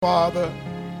Father,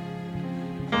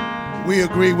 we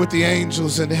agree with the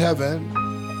angels in heaven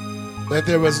that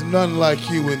there is none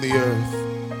like you in the earth.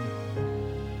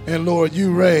 And Lord,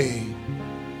 you reign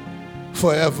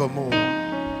forevermore.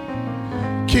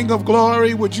 King of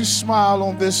glory, would you smile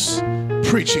on this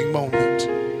preaching moment?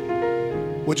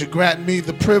 Would you grant me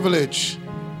the privilege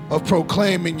of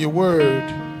proclaiming your word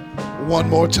one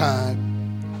more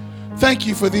time? Thank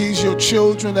you for these, your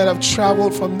children that have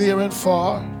traveled from near and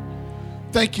far.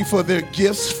 Thank you for their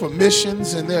gifts for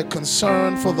missions and their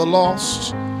concern for the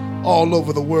lost all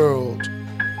over the world.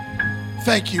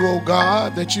 Thank you, O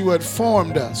God, that you had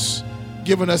formed us,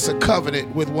 given us a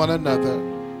covenant with one another.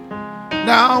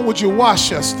 Now, would you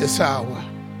wash us this hour?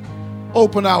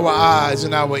 Open our eyes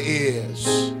and our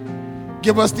ears.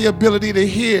 Give us the ability to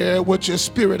hear what your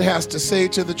Spirit has to say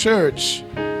to the church.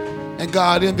 And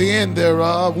God, in the end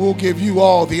thereof, we'll give you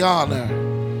all the honor,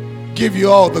 give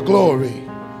you all the glory,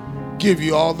 give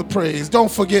you all the praise. Don't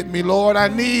forget me, Lord. I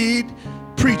need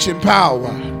preaching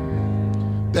power,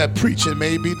 that preaching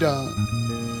may be done.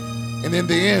 And in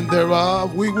the end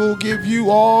thereof, we will give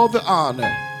you all the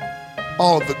honor,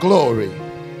 all the glory,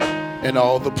 and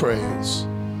all the praise.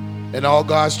 And all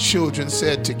God's children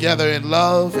said together in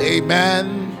love,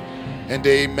 amen and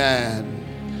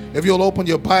amen. If you'll open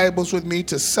your Bibles with me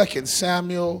to 2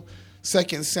 Samuel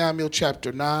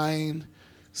chapter 9.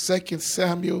 2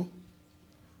 Samuel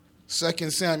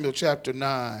chapter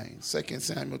 9. 2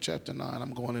 Samuel chapter 9.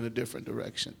 I'm going in a different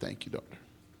direction. Thank you, daughter.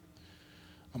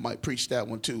 I might preach that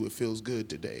one too. It feels good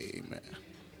today. Amen.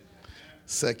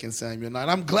 2 Samuel 9.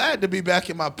 I'm glad to be back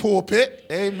in my pulpit.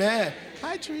 Amen.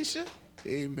 Hi, Teresa.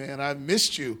 Amen. I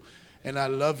missed you and I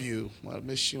love you. I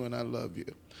miss you and I love you.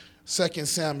 2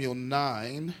 Samuel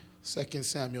 9. 2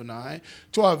 Samuel 9.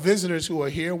 To our visitors who are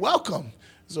here, welcome.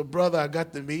 There's a brother I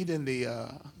got to meet in the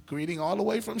greeting all the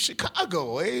way from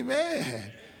Chicago. Amen.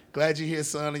 Glad you're here,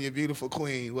 son, and your beautiful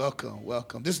queen. Welcome,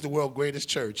 welcome. This is the world's greatest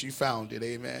church. You found it.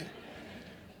 Amen.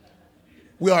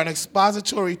 We are an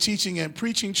expository teaching and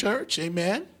preaching church.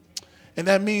 Amen. And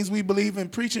that means we believe in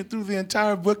preaching through the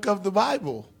entire book of the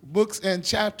Bible, books and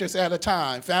chapters at a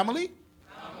time. Family?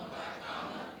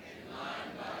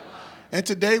 And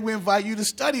today we invite you to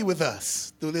study with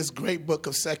us through this great book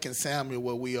of 2 Samuel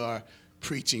where we are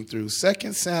preaching through.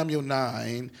 2 Samuel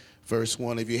 9, verse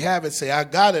 1. If you have it, say, I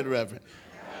got it, Reverend.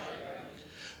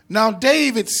 Now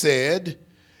David said,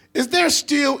 is there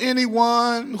still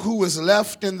anyone who is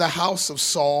left in the house of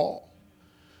Saul,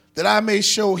 that I may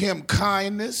show him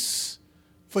kindness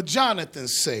for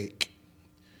Jonathan's sake?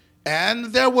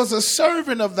 And there was a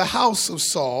servant of the house of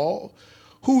Saul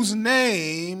whose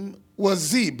name was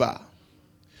Ziba.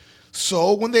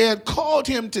 So when they had called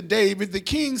him to David, the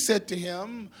king said to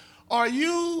him, are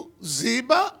you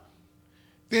Ziba?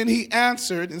 Then he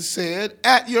answered and said,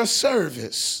 at your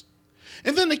service.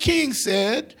 And then the king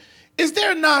said, is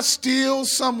there not still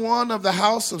someone of the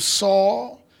house of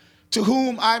Saul to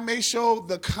whom I may show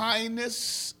the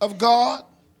kindness of God?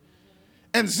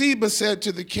 And Ziba said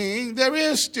to the king, there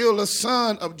is still a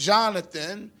son of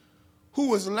Jonathan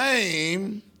who is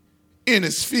lame in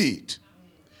his feet.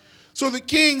 So the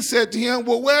king said to him,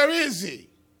 well, where is he?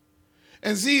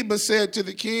 And Ziba said to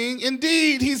the king,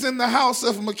 indeed, he's in the house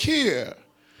of Machir,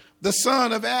 the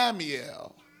son of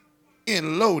Amiel,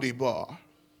 in Lodebar.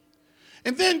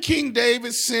 And then King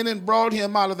David sent and brought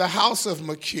him out of the house of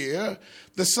Machir,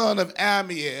 the son of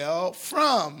Amiel,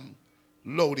 from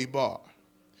Lodebar.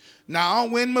 Now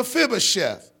when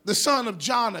Mephibosheth, the son of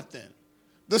Jonathan,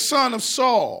 the son of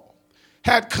Saul,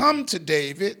 had come to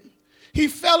David, he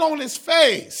fell on his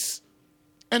face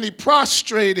and he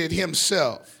prostrated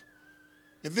himself.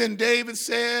 And then David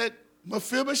said,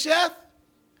 Mephibosheth?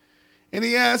 And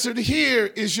he answered, here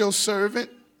is your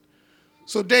servant.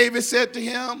 So David said to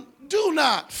him, do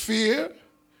not fear,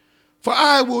 for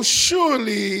I will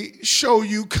surely show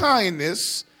you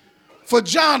kindness for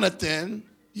Jonathan,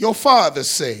 your father's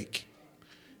sake.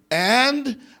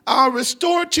 And I'll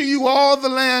restore to you all the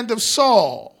land of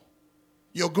Saul,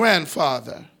 your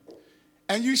grandfather.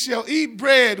 And you shall eat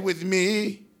bread with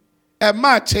me at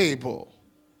my table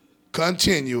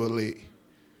continually.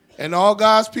 And all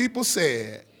God's people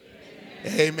said,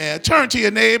 amen. Amen. Turn to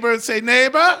your neighbor and say,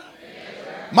 neighbor,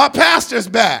 my pastor's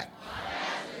back.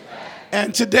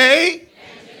 And today,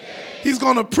 he's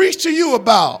going to preach to you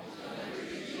about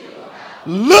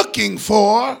looking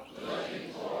for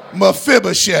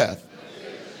Mephibosheth.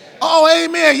 Oh,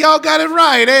 amen. Y'all got it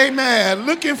right. Amen.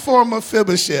 Looking for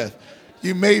Mephibosheth.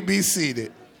 You may be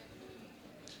seated.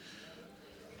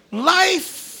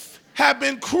 Life had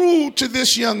been cruel to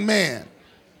this young man.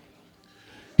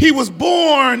 He was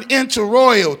born into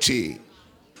royalty.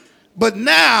 but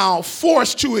now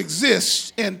forced to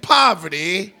exist in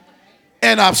poverty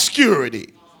and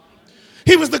obscurity.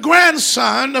 He was the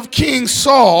grandson of King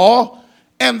Saul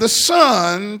and the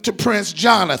son to Prince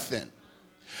Jonathan.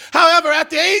 However, at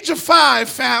the age of 5,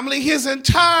 family, his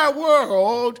entire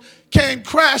world came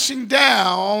crashing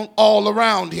down all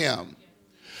around him.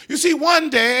 You see, one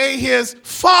day his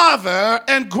father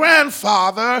and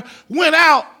grandfather went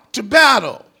out to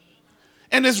battle.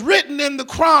 And it's written in the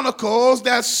Chronicles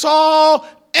that Saul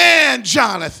and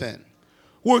Jonathan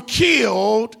were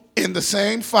killed in the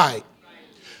same fight.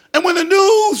 And when the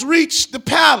news reached the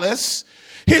palace,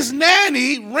 his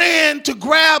nanny ran to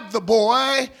grab the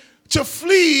boy to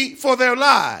flee for their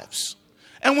lives.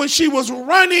 And when she was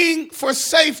running for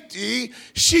safety,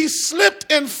 she slipped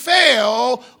and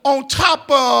fell on top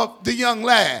of the young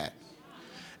lad.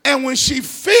 And when she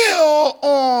fell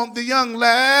on the young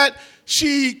lad,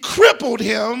 she crippled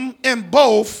him in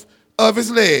both of his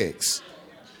legs.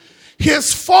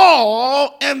 His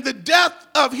fall and the death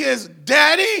of his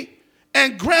daddy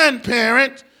and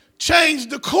grandparent changed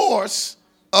the course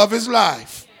of his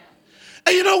life.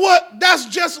 And you know what? That's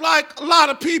just like a lot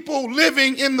of people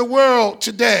living in the world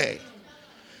today.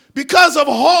 Because of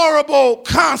horrible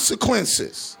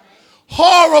consequences,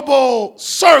 horrible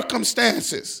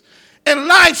circumstances, and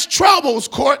life's troubles,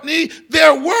 Courtney,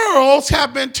 their worlds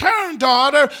have been turned,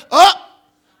 daughter,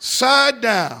 upside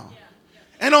down.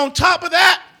 And on top of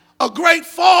that, a great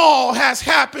fall has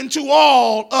happened to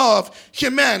all of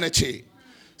humanity.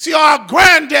 See, our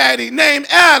granddaddy named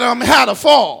Adam had a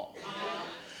fall.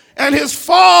 And his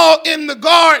fall in the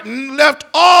garden left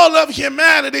all of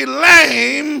humanity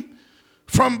lame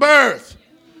from birth.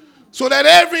 So that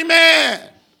every man,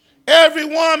 every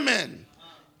woman,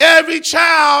 every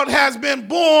child has been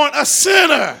born a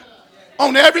sinner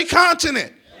on every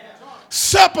continent,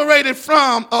 separated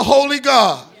from a holy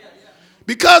God.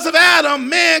 Because of Adam,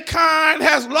 mankind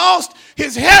has lost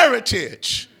his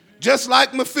heritage, just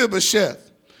like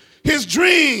Mephibosheth. His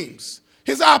dreams,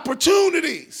 his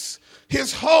opportunities,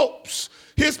 his hopes,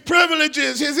 his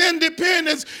privileges, his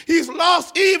independence. He's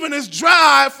lost even his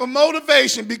drive for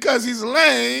motivation because he's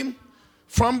lame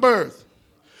from birth.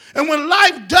 And when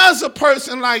life does a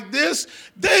person like this,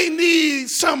 they need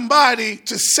somebody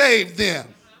to save them.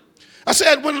 I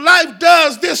said, when life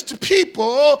does this to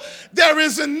people, there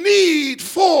is a need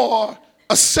for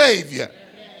a savior.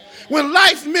 When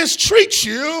life mistreats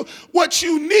you, what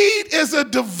you need is a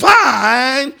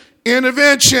divine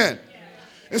intervention.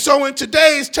 And so in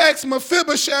today's text,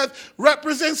 Mephibosheth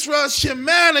represents for us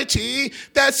humanity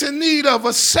that's in need of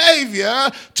a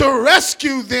savior to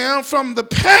rescue them from the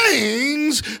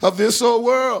pains of this old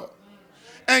world.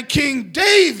 And King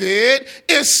David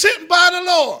is sent by the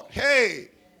Lord,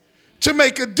 to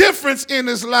make a difference in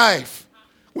his life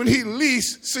when he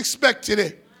least suspected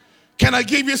it. Can I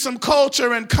give you some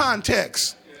culture and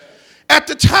context? At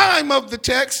the time of the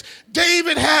text,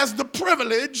 David has the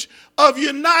privilege of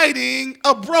uniting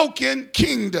a broken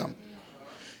kingdom.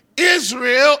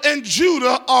 Israel and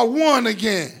Judah are one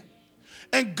again.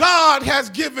 And God has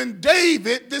given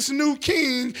David, this new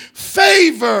king,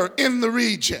 favor in the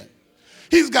region.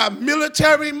 He's got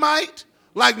military might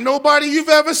like nobody you've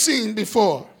ever seen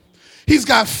before. He's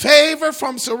got favor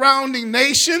from surrounding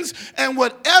nations, and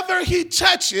whatever he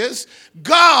touches,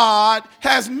 God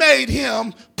has made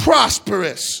him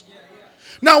prosperous.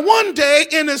 Now, one day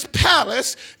in his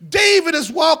palace, David is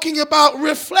walking about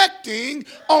reflecting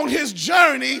on his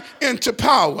journey into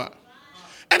power.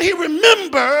 And he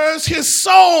remembers his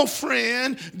soul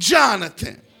friend,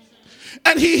 Jonathan.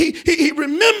 And he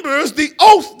remembers the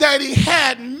oath that he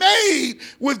had made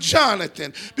with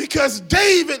Jonathan, because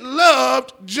David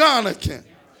loved Jonathan.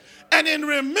 And in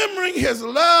remembering his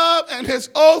love and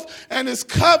his oath and his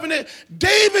covenant,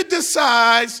 David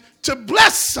decides to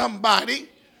bless somebody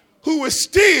who is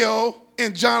still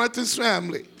in Jonathan's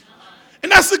family.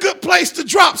 And that's a good place to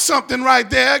drop something right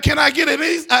there. Can I get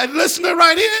a listener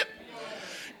right here?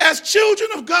 As children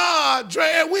of God,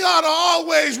 Dre, we ought to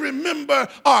always remember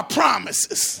our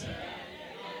promises.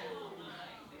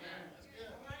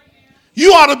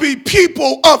 You ought to be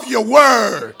people of your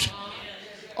word.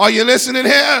 Are you listening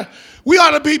here? We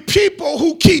ought to be people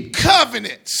who keep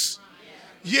covenants.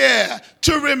 Yeah,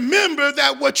 to remember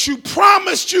that what you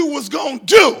promised you was going to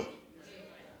do,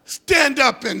 stand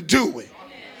up and do it.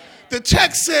 The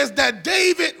text says that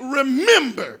David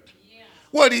remembered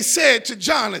what he said to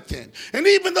Jonathan. And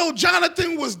even though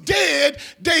Jonathan was dead,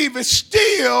 David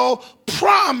still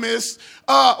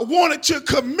wanted to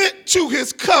commit to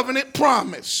his covenant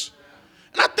promise.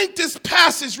 And I think this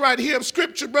passage right here of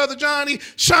Scripture, Brother Johnny,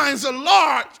 shines a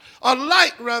light on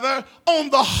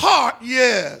the heart,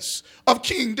 yes, of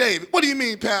King David. What do you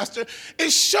mean, Pastor?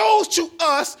 It shows to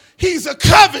us he's a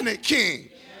covenant king.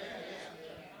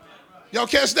 Y'all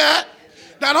catch that?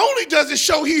 Not only does it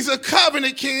show he's a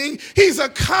covenant king, he's a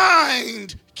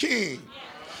kind king.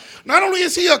 Not only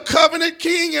is he a covenant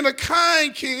king and a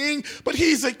kind king, but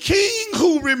he's a king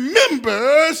who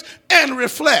remembers and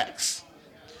reflects.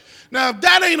 Now, if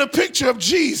that ain't a picture of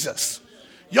Jesus,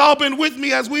 y'all been with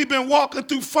me as we've been walking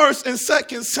through 1st and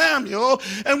 2nd Samuel,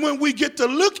 and when we get to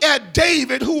look at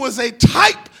David, who was a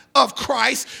type of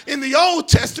Christ in the Old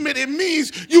Testament, it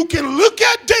means you can look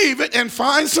at David and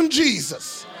find some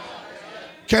Jesus.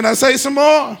 Can I say some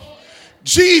more?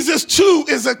 Jesus too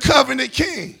is a covenant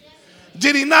king.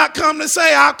 Did he not come to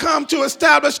say, I'll come to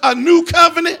establish a new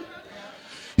covenant?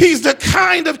 He's the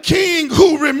kind of king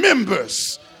who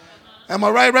remembers. Am I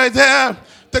right there?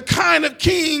 The kind of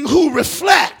king who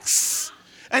reflects.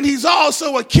 And he's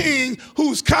also a king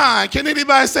who's kind. Can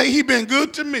anybody say he's been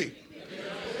good to me?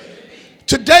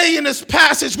 Today in this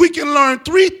passage, we can learn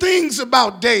 3 things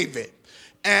about David.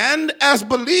 And as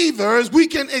believers, we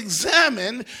can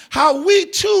examine how we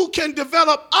too can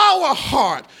develop our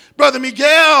heart, Brother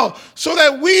Miguel, so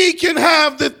that we can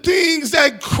have the things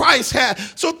that Christ had.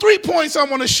 So 3 points I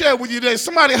want to share with you today.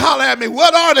 Somebody holler at me.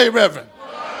 What are they, Reverend?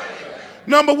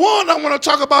 Number 1, I want to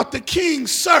talk about the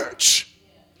king's search.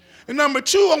 And number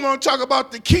 2, I want to talk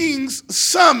about the king's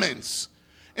summons.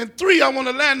 And 3, I want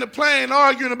to land the plane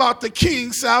arguing about the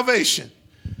king's salvation.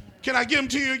 Can I give them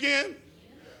to you again?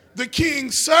 The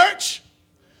king's search,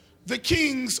 the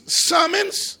king's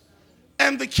summons,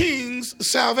 and the king's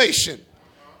salvation.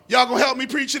 Y'all gonna help me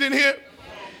preach it in here?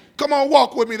 Come on,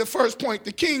 walk with me. The first point,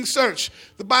 the king's search.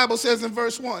 The Bible says in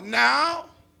verse 1, now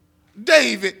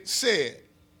David said,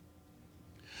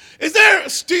 is there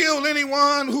still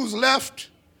anyone who's left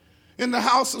in the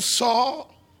house of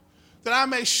Saul that I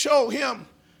may show him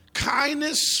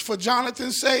kindness for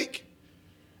Jonathan's sake?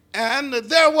 And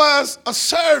there was a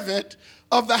servant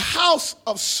of the house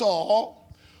of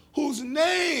Saul whose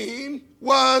name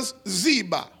was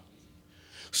Ziba.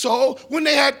 So when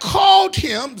they had called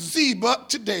him, Ziba,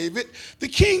 to David, the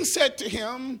king said to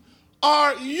him,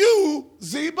 are you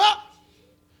Ziba?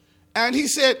 And he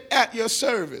said, at your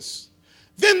service.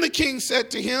 Then the king said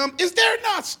to him, is there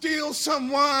not still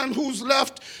someone who's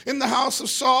left in the house of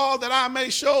Saul that I may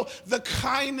show the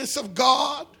kindness of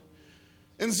God?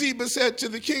 And Ziba said to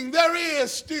the king, there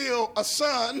is still a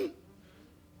son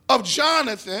of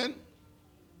Jonathan,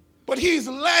 but he's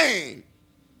lame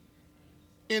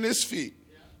in his feet.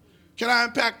 Can I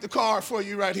unpack the car for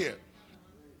you right here?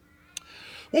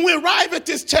 When we arrive at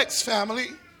this text, family,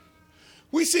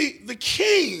 we see the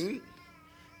king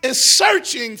is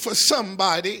searching for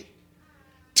somebody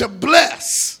to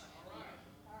bless.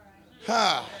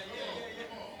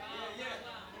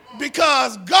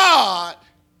 Because God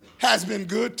has been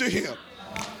good to him.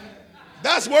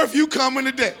 That's worth you coming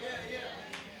today.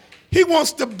 He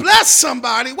wants to bless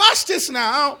somebody, watch this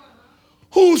now,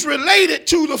 who's related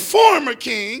to the former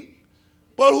king,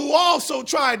 but who also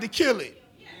tried to kill him.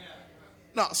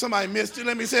 No, somebody missed it.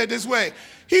 Let me say it this way.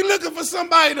 He's looking for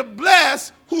somebody to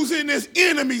bless who's in his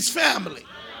enemy's family.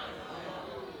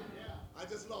 I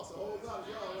just lost a whole lot of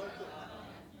y'all right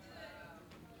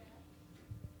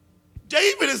there.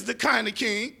 David is the kind of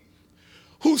king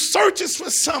who searches for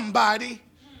somebody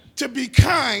to be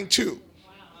kind to.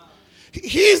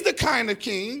 He's the kind of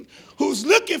king who's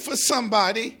looking for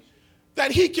somebody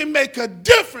that he can make a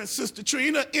difference, Sister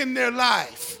Trina, in their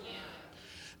life.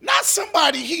 Not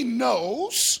somebody he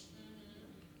knows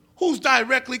who's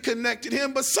directly connected to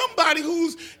him, but somebody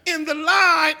who's in the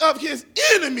line of his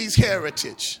enemy's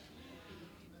heritage.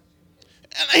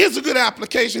 And here's a good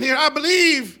application here. I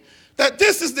believe that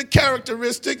this is the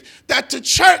characteristic that the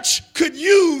church could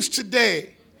use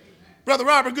today. Brother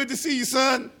Robert, good to see you,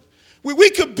 son.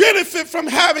 We could benefit from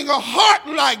having a heart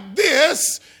like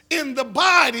this in the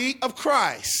body of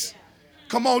Christ.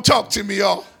 Come on, talk to me,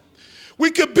 y'all.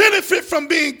 We could benefit from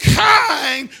being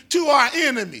kind to our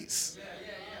enemies.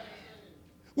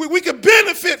 We could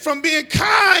benefit from being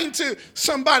kind to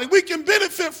somebody. We can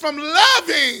benefit from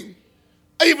loving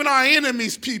even our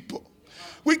enemies' people.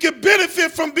 We could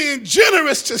benefit from being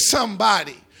generous to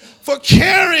somebody, for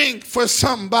caring for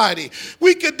somebody.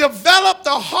 We could develop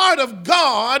the heart of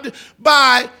God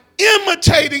by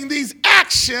imitating these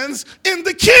actions in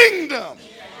the kingdom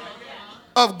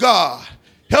of God.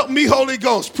 Help me, Holy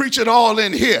Ghost, preach it all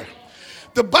in here.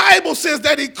 The Bible says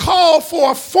that he called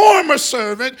for a former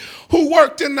servant who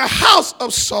worked in the house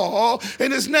of Saul,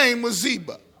 and his name was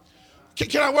Ziba.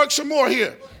 Can I work some more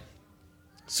here?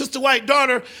 Sister White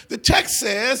daughter, the text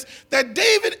says that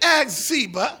David asked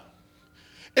Ziba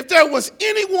if there was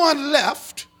anyone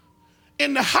left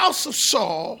in the house of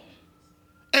Saul,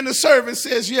 and the servant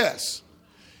says yes.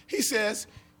 He says,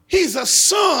 he's a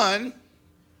son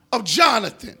of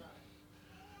Jonathan.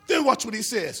 Then watch what he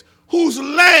says, who's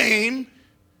lame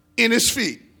in his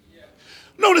feet.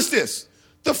 Notice this.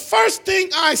 The first thing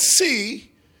I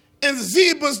see in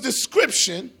Ziba's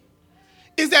description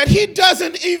is that he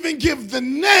doesn't even give the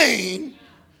name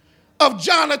of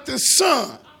Jonathan's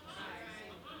son.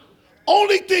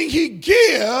 Only thing he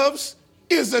gives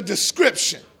is a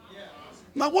description.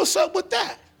 Now, what's up with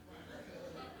that?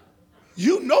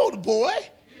 You know the boy.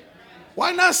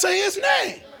 Why not say his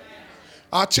name?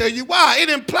 I'll tell you why. It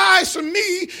implies to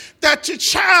me that your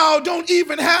child don't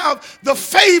even have the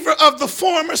favor of the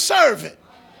former servant.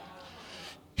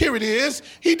 Here it is.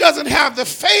 He doesn't have the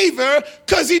favor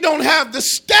because he don't have the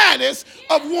status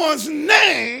of one's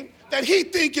name that he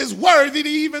think is worthy to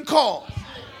even call.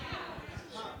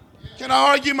 Can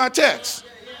I argue my text?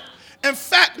 In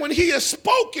fact, when he is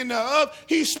spoken of,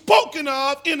 he's spoken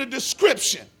of in a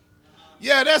description.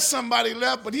 Yeah, there's somebody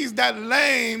left, but he's that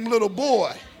lame little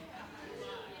boy.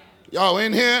 Y'all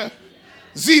in here?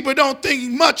 Ziba don't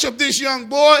think much of this young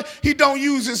boy. He don't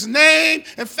use his name.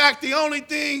 In fact, the only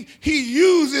thing he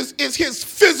uses is his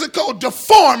physical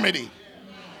deformity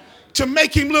to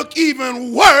make him look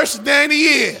even worse than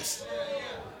he is.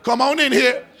 Come on in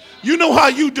here. You know how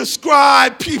you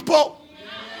describe people?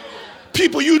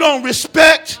 People you don't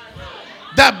respect?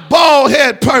 That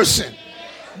bald-head person.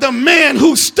 The man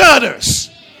who stutters.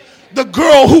 The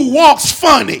girl who walks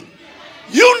funny.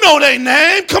 You know their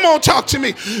name. Come on, talk to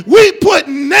me. We put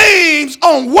names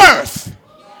on worth.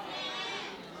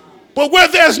 But where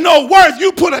there's no worth,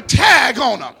 you put a tag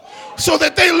on them so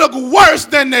that they look worse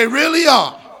than they really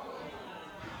are.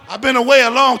 I've been away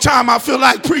a long time. I feel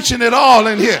like preaching it all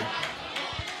in here.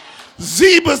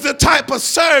 Ziba's the type of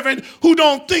servant who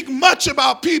don't think much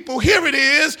about people. Here it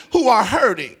is, who are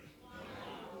hurting.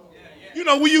 You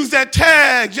know, we use that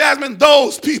tag, Jasmine,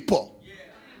 those people.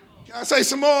 Can I say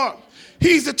some more?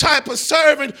 He's the type of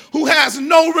servant who has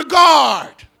no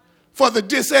regard for the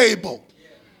disabled.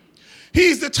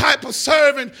 He's the type of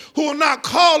servant who will not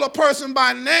call a person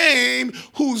by name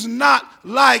who's not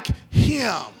like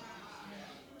him.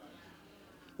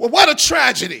 Well, what a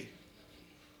tragedy.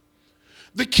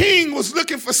 The king was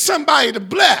looking for somebody to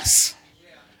bless,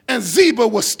 and Ziba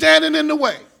was standing in the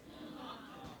way.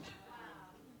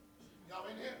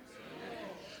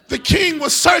 The king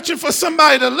was searching for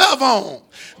somebody to love on,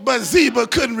 but Ziba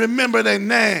couldn't remember their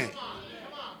name.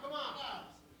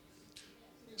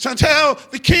 Chantel,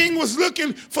 the king was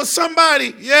looking for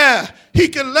somebody, he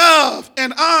could love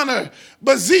and honor,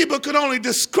 but Ziba could only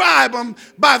describe them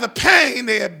by the pain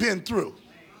they had been through.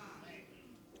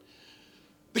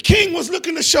 The king was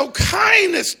looking to show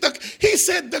kindness. He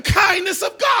said the kindness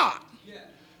of God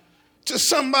to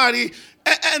somebody.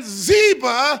 And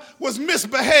Ziba was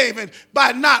misbehaving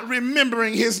by not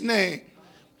remembering his name.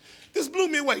 This blew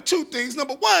me away. Two things.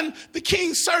 Number one, the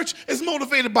king's search is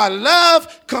motivated by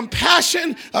love,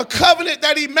 compassion, a covenant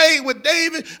that he made with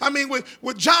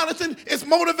with Jonathan. It's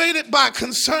motivated by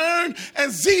concern,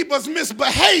 and Ziba's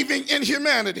misbehaving in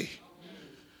humanity.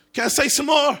 Can I say some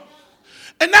more?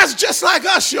 And that's just like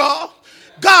us, y'all.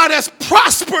 God has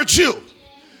prospered you.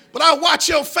 But I watch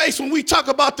your face when we talk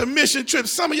about the mission trip.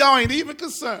 Some of y'all ain't even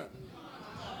concerned.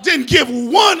 Didn't give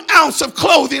 1 ounce of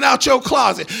clothing out your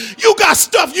closet. You got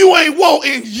stuff you ain't wore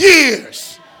in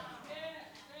years.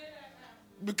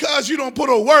 Because you don't put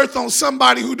a worth on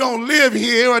somebody who don't live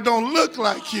here or don't look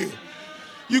like you.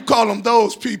 You call them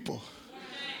those people.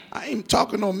 I ain't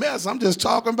talking no mess. I'm just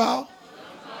talking about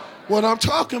what I'm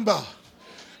talking about.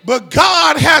 But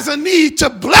God has a need to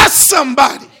bless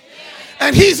somebody.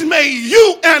 And he's made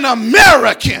you an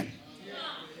American.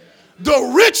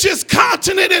 The richest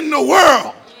continent in the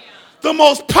world. The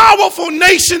most powerful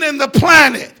nation in the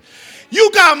planet. You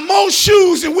got more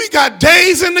shoes than we got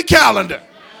days in the calendar.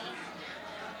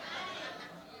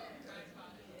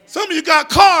 Some of you got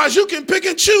cars. You can pick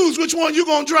and choose which one you're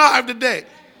going to drive today.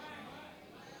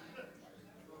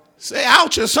 Say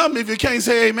ouch or something if you can't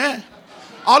say amen.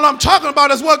 All I'm talking about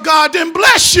is what God didn't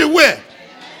bless you with.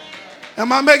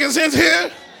 Am I making sense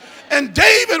here? And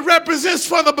David represents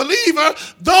for the believer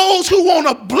those who want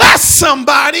to bless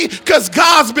somebody because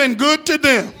God's been good to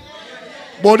them.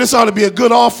 Boy, this ought to be a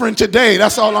good offering today.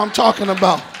 That's all I'm talking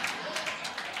about.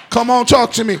 Come on,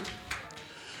 talk to me.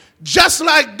 Just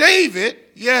like David,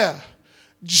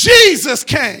 Jesus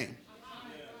came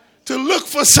to look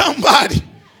for somebody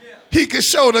he could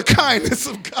show the kindness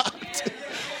of God.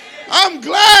 I'm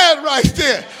glad right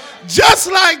there.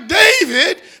 Just like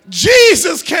David,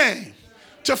 Jesus came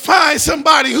to find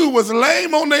somebody who was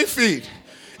lame on their feet.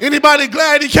 Anybody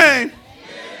glad he came?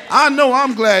 I know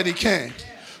I'm glad he came.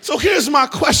 So here's my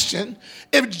question.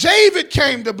 If David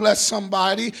came to bless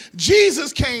somebody,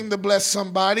 Jesus came to bless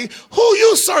somebody, who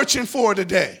you searching for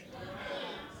today?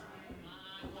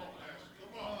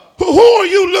 Who are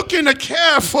you looking to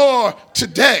care for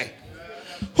today?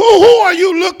 Who are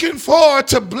you looking for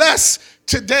to bless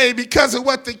today because of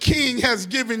what the King has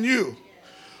given you?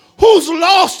 Who's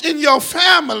lost in your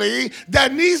family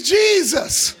that needs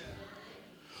Jesus?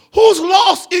 Who's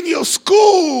lost in your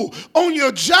school, on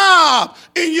your job,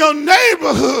 in your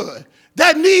neighborhood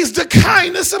that needs the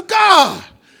kindness of God?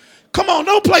 Come on,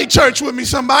 don't play church with me,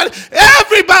 somebody.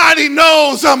 Everybody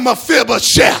knows a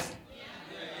Mephibosheth.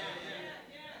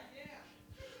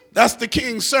 That's the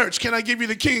King's search. Can I give you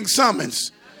the King's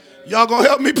summons? Y'all gonna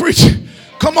help me preach?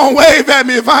 Come on, wave at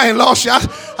me if I ain't lost you.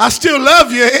 I still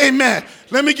love you. Amen.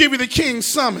 Let me give you the King's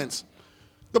summons.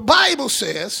 The Bible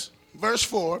says, verse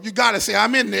 4, you got to say,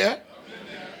 I'm in there.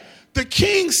 The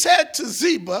king said to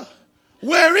Ziba,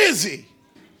 where is he?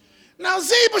 Now,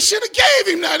 Ziba should have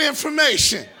gave him that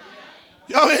information.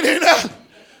 Y'all ain't hear that?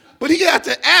 But he had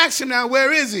to ask him now,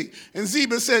 where is he? And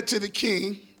Ziba said to the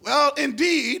king, well,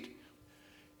 indeed,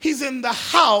 he's in the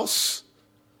house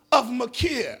of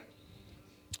Machir,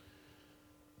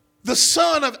 the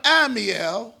son of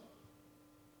Amiel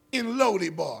in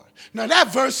Lodebar. Now,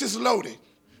 that verse is loaded,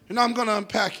 and I'm going to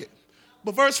unpack it.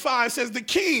 But verse 5 says the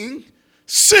king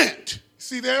sent.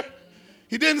 See there?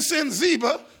 He didn't send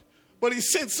Ziba, but he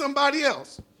sent somebody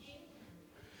else.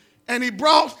 And he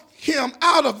brought him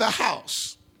out of the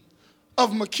house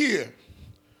of Machir,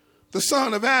 the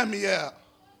son of Amiel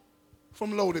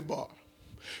from Lodebar.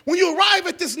 When you arrive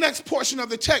at this next portion of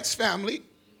the text, family,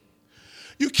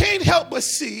 you can't help but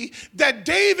see that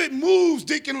David moves,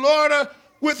 Deacon Lorda,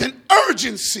 with an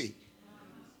urgency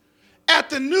at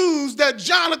the news that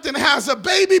Jonathan has a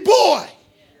baby boy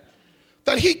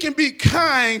that he can be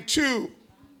kind to.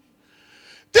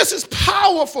 This is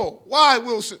powerful. Why,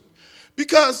 Wilson?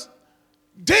 Because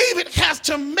David has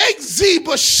to make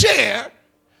Ziba share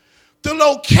the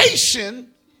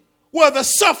location where the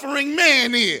suffering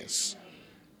man is.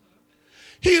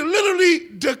 He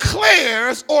literally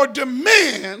declares or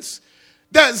demands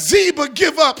that Ziba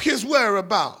give up his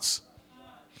whereabouts.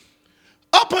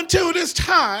 Up until this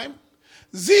time,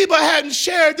 Ziba hadn't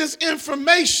shared this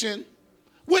information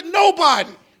with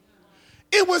nobody.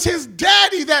 It was his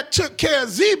daddy that took care of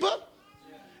Ziba.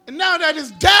 And now that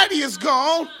his daddy is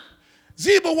gone,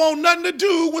 Ziba wants nothing to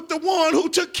do with the one who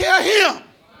took care of him.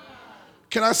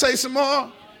 Can I say some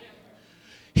more?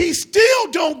 He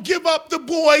still don't give up the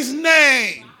boy's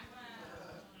name.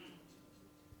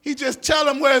 He just tell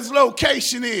him where his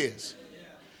location is.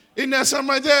 Isn't that something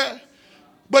like that?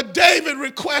 But David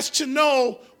requests to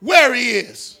know where he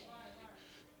is.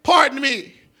 Pardon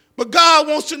me, but God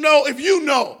wants to know if you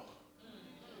know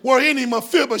where any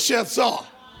Mephibosheths are.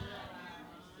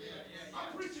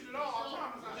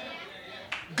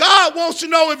 God wants to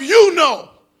know if you know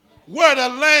where the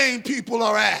lame people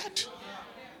are at.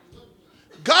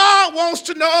 God wants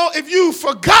to know if you've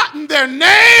forgotten their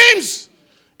names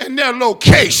and their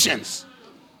locations.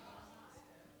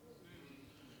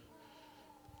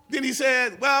 Then he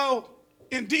said, well,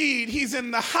 indeed, he's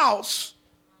in the house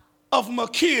of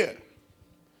Machir,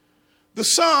 the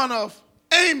son of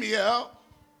Amiel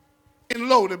in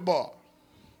Lodebar.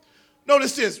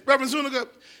 Notice this, Reverend Zuniga,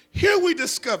 here we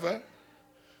discover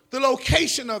the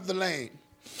location of the lame.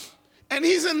 And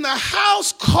he's in the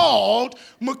house called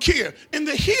Machir. In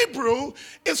the Hebrew,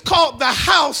 it's called the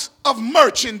house of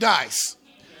merchandise.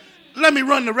 Let me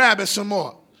run the rabbit some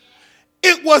more.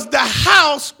 It was the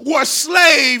house where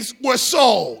slaves were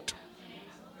sold.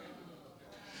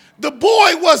 The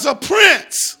boy was a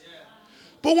prince.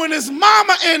 But when his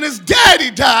mama and his daddy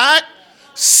died,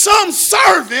 some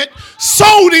servant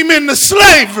sold him into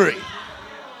slavery.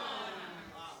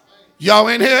 Y'all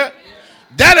in here?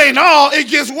 That ain't all, it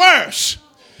gets worse.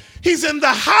 He's in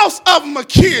the house of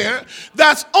Machir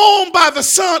that's owned by the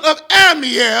son of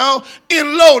Amiel in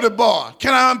Lodebar.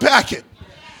 Can I unpack it?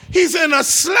 He's in a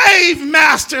slave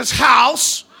master's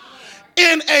house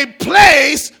in a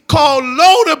place called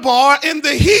Lodebar. In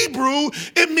the Hebrew,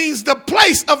 it means the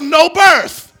place of no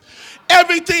birth.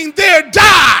 Everything there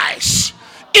dies.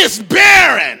 It's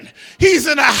barren. He's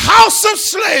in a house of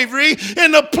slavery,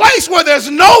 in a place where there's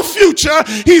no future.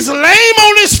 He's lame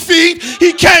on his feet.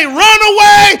 He can't run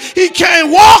away. He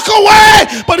can't walk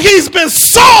away. But he's been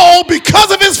sold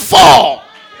because of his fall.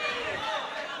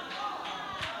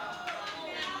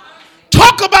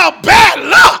 Talk about bad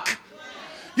luck.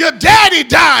 Your daddy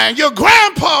dying, your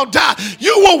grandpa died.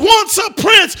 You were once a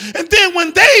prince, and then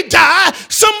when they die,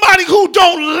 somebody who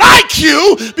don't like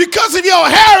you because of your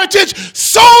heritage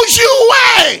sows you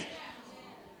away.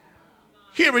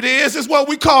 Here it is. It's what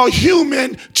we call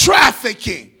human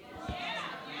trafficking.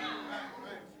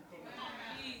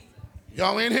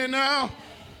 Y'all in here now?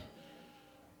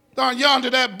 Down yonder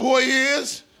that boy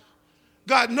is.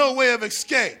 Got no way of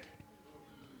escape.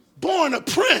 Born a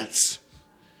prince.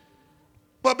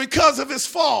 But because of his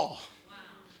fall,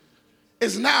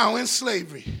 is now in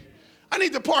slavery. I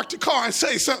need to park the car and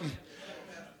say something.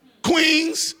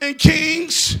 Queens and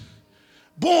kings,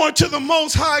 born to the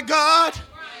Most High God,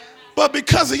 but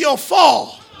because of your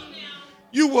fall,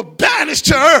 you were banished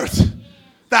to earth,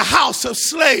 the house of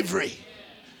slavery,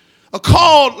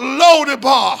 called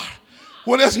Lodebar,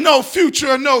 where there's no future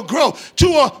or no growth, to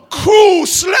a cruel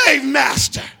slave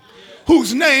master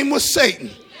whose name was Satan.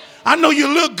 I know you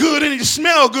look good and you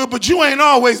smell good, but you ain't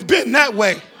always been that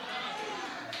way.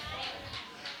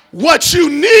 What you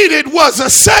needed was a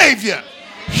savior.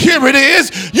 Here it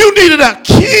is. You needed a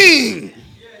king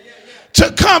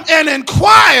to come and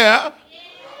inquire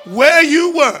where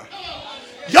you were.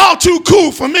 Y'all too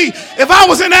cool for me. If I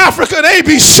was in Africa, they'd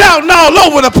be shouting all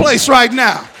over the place right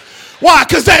now. Why?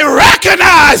 Because they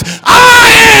recognize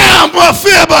I am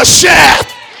Mephibosheth.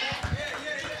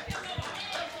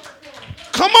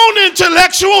 Come on,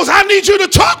 intellectuals. I need you to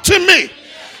talk to me.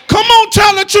 Come on,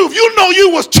 tell the truth. You know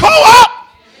you was tore up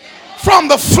from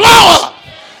the floor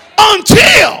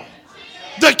until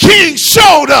the king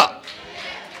showed up.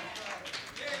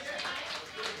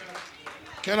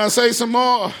 Can I say some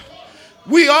more?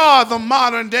 We are the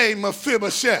modern day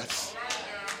Mephibosheths.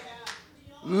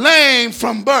 Lame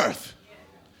from birth.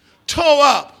 Tore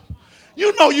up.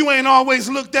 You know you ain't always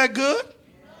looked that good.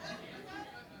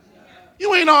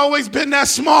 You ain't always been that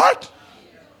smart.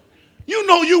 You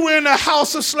know you were in the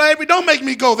house of slavery. Don't make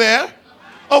me go there.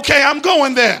 Okay, I'm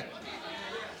going there.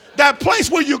 That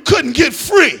place where you couldn't get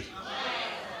free.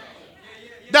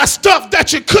 That stuff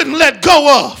that you couldn't let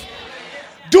go of.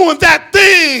 Doing that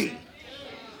thing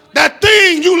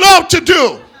you love to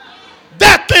do.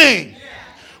 That thing.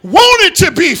 Wanted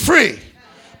to be free,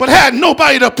 but had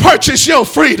nobody to purchase your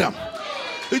freedom.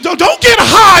 Don't get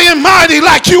high and mighty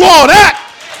like you all that.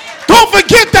 Don't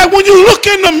forget that when you look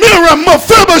in the mirror,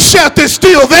 Mephibosheth is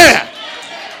still there.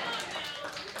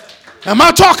 Am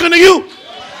I talking to you?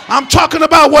 I'm talking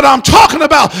about what I'm talking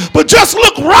about. But just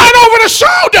look right over the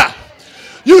shoulder.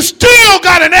 You still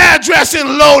got an address in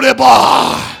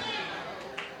Lodebar.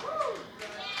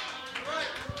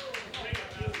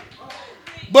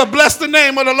 But bless the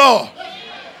name of the Lord.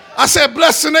 I said,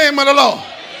 bless the name of the Lord.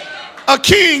 A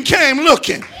king came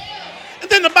looking. And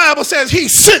then the Bible says he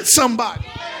sent somebody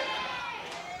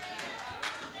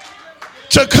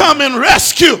to come and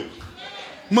rescue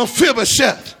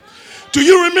Mephibosheth. Do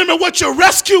you remember what your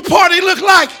rescue party looked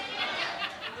like?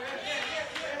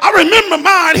 I remember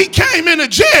mine. He came into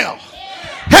jail,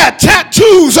 had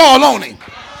tattoos all on him.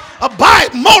 A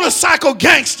bike motorcycle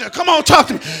gangster. Come on, talk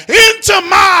to me. Into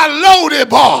my loaded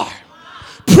bar.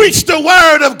 Preach the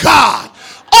word of God.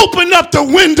 Open up the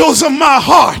windows of my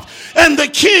heart. And the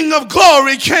King of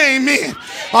Glory came in.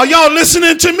 Are y'all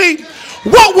listening to me?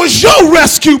 What was your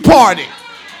rescue party?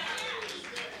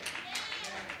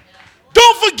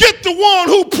 Don't forget the one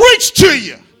who preached to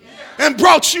you and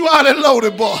brought you out of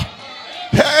Lodebar.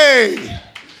 Hey,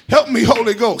 help me,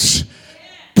 Holy Ghost.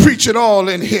 Preach it all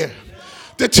in here.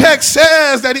 The text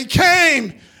says that he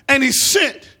came and he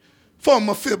sent for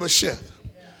Mephibosheth.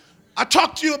 I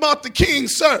talked to you about the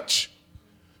king's search.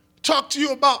 Talked to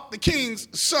you about the king's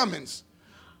summons.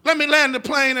 Let me land the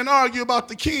plane and argue about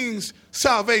the king's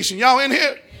salvation. Y'all in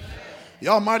here?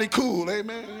 Y'all mighty cool,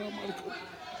 amen. Y'all mighty cool.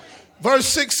 Verse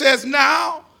 6 says,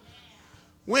 now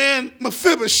when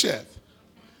Mephibosheth,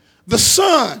 the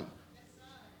son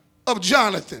of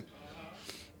Jonathan,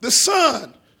 the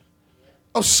son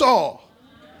of Saul,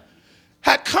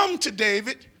 had come to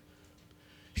David,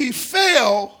 he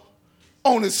fell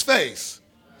on his face.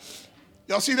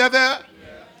 Y'all see that there?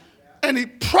 And he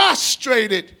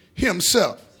prostrated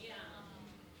himself.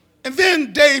 And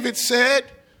then David said,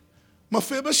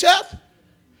 Mephibosheth?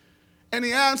 And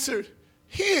he answered,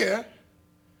 here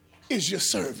is your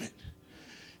servant.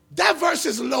 That verse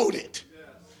is loaded.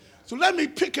 So let me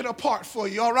pick it apart for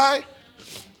you, all right?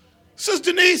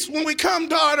 Sister Denise, when we come,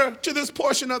 daughter, to this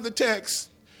portion of the text,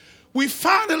 we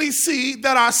finally see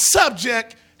that our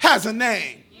subject has a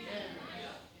name.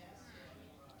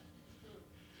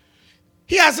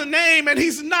 He has a name, and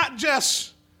he's not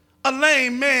just a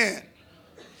lame man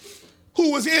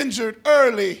who was injured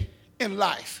early in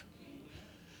life.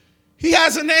 He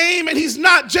has a name, and he's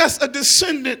not just a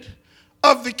descendant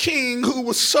of the king who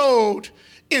was sold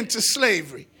into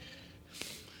slavery.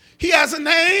 He has a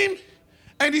name,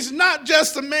 and he's not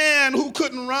just a man who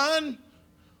couldn't run,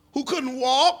 who couldn't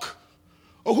walk,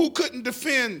 or who couldn't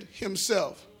defend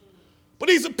himself. But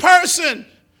he's a person,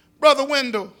 Brother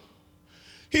Wendell.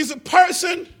 He's a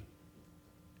person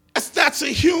that's a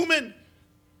human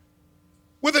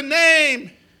with a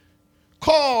name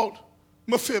called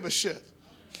Mephibosheth.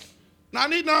 Now, I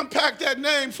need to unpack that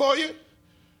name for you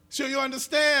so you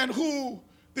understand who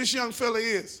this young fella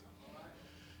is.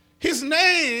 His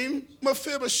name,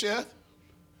 Mephibosheth,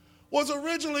 was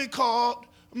originally called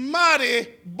Mighty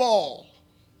Ball.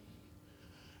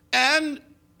 And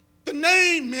the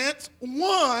name meant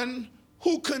one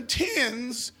who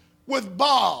contends with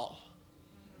Baal.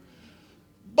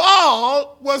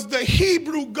 Baal was the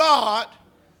Hebrew god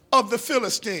of the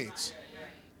Philistines.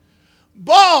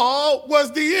 Baal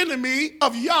was the enemy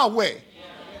of Yahweh.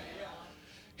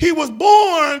 He was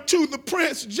born to the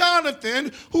prince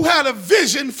Jonathan, who had a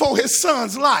vision for his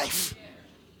son's life.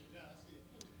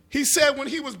 He said when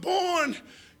he was born,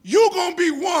 you're going to be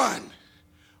one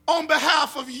on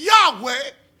behalf of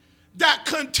Yahweh that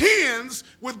contends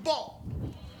with Baal.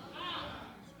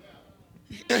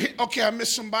 Okay, I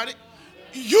missed somebody.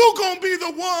 You're going to be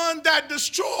the one that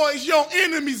destroys your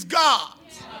enemy's God.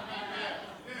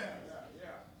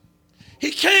 He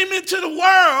came into the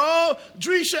world,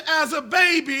 Drisha, as a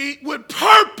baby with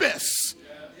purpose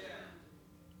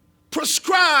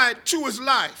prescribed to his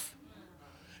life.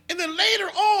 And then later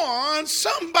on,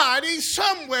 somebody,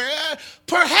 somewhere,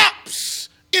 perhaps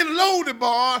in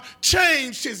Lodabar,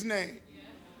 changed his name.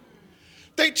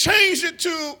 They changed it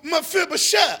to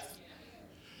Mephibosheth,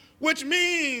 which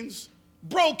means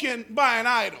broken by an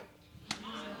idol.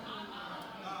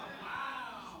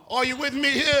 Are you with me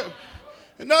here?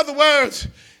 In other words,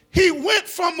 he went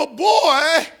from a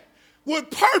boy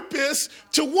with purpose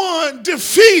to one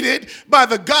defeated by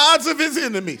the gods of his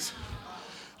enemies.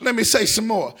 Let me say some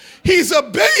more. He's a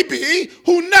baby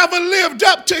who never lived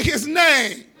up to his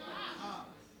name.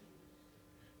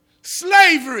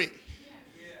 Slavery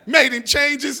made him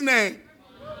change his name.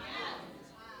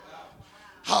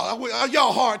 Oh,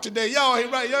 y'all hard today. Y'all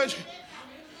ain't right.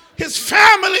 His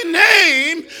family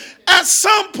name at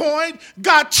some point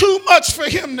got too much for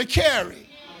him to carry.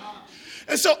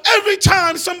 And so every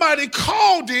time somebody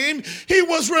called him, he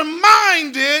was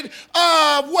reminded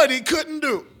of what he couldn't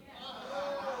do.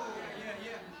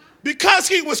 Because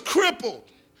he was crippled,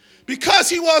 because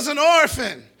he was an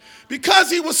orphan, because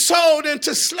he was sold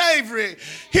into slavery,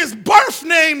 his birth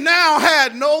name now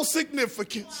had no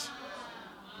significance.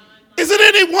 Is it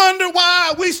any wonder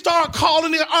why we start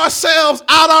calling ourselves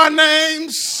out our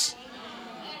names?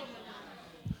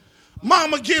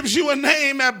 Mama gives you a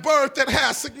name at birth that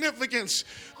has significance,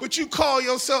 but you call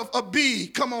yourself a bee.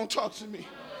 Come on, talk to me.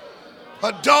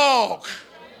 A dog.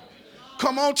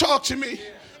 Come on, talk to me.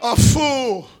 A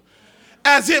fool.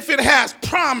 As if it has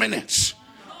prominence.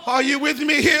 Are you with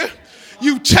me here?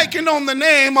 You've taken on the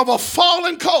name of a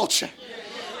fallen culture.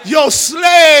 Your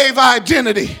slave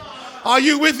identity. Are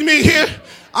you with me here?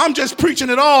 I'm just preaching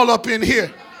it all up in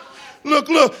here. Look,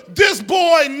 this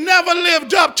boy never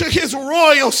lived up to his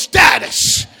royal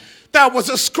status that was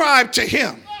ascribed to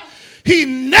him. He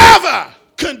never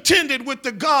contended with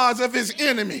the gods of his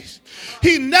enemies.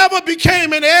 He never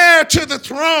became an heir to the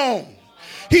throne.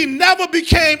 He never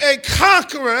became a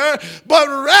conqueror, but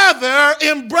rather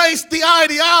embraced the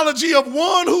ideology of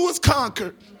one who was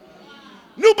conquered.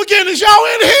 New beginnings, y'all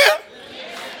in here?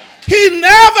 He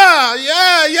never,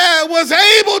 was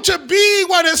able to be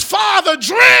what his father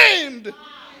dreamed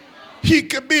he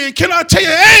could be. Can I tell you,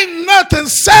 ain't nothing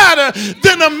sadder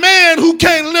than a man who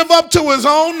can't live up to his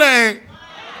own name.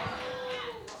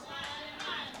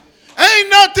 Ain't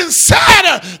nothing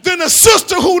sadder than a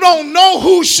sister who don't know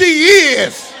who she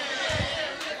is.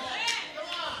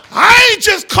 I ain't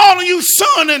just calling you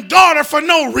son and daughter for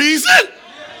no reason.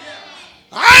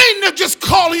 I ain't just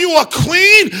calling you a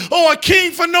queen or a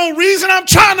king for no reason. I'm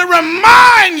trying to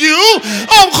remind you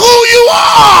of who you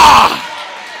are.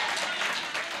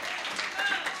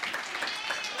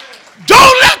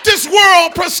 Don't let this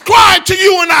world prescribe to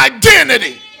you an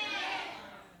identity.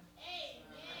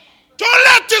 Don't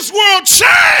let this world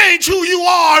change who you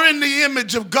are in the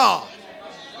image of God.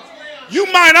 You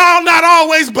might not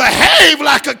always behave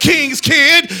like a king's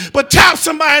kid, but tap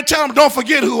somebody and tell them, don't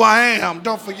forget who I am.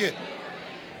 Don't forget.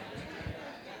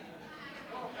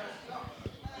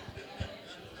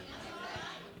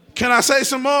 Can I say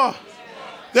some more?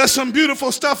 There's some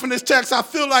beautiful stuff in this text. I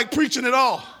feel like preaching it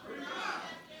all.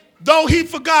 Though he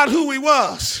forgot who he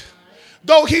was,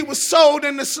 Though he was sold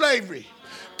into slavery,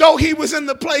 though he was in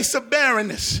the place of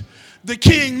barrenness, the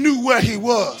king knew where he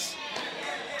was.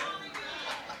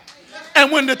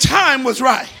 And when the time was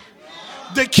right,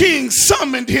 the king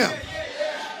summoned him.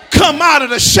 Come out of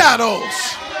the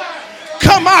shadows.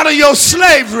 Come out of your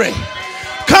slavery.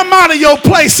 Come out of your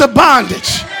place of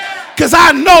bondage. Because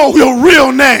I know your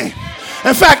real name.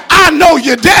 In fact, I know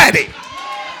your daddy.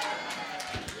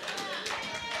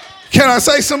 Can I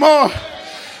say some more?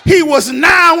 He was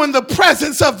now in the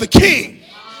presence of the king.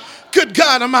 Good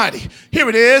God Almighty. Here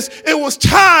it is. It was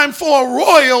time for a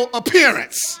royal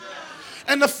appearance.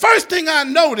 And the first thing I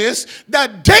noticed,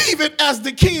 that David as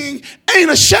the king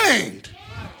ain't ashamed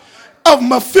of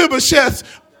Mephibosheth's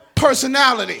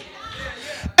personality.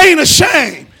 Ain't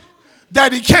ashamed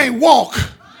that he can't walk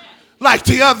like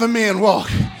the other men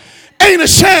walk. Ain't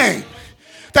ashamed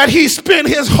that he spent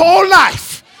his whole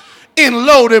life in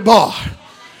Lodebar,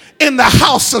 in the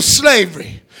house of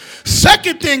slavery.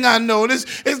 Second thing I noticed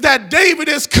is that David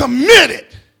is committed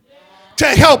to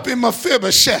helping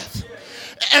Mephibosheth.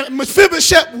 And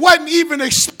Mephibosheth wasn't even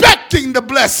expecting the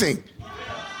blessing.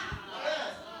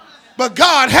 But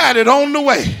God had it on the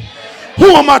way.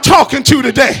 Who am I talking to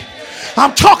today?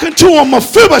 I'm talking to a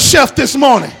Mephibosheth this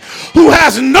morning who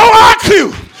has no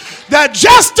idea that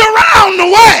just around the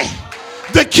way,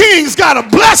 the king's got a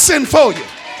blessing for you.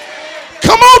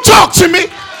 Come on, talk to me.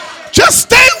 Just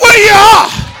stay where you are.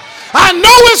 I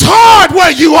know it's hard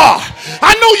where you are.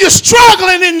 I know you're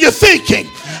struggling in your thinking.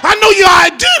 I know your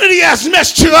identity has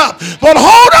messed you up. But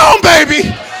hold on, baby.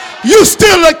 You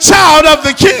still a child of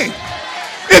the king.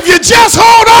 If you just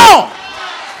hold on,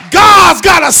 God's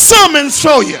got a summons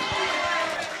for you.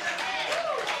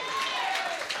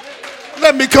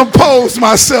 Let me compose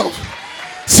myself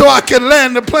so I can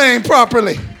land the plane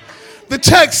properly. The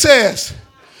text says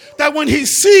that when he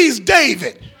sees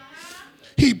David,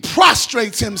 he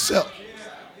prostrates himself.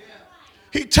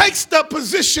 He takes the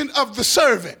position of the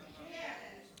servant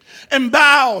and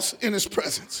bows in his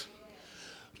presence.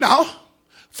 Now,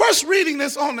 first reading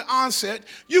this on the onset,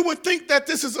 you would think that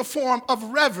this is a form of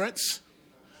reverence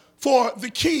for the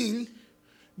king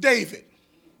David.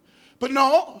 But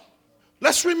no,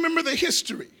 let's remember the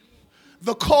history,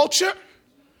 the culture,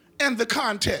 and the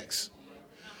context.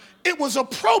 It was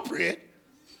appropriate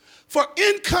for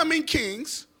incoming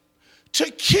kings to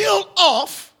kill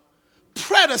off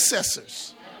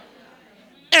predecessors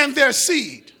and their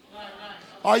seed.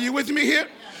 Are you with me here?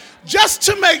 Just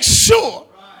to make sure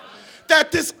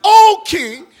that this old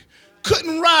king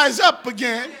couldn't rise up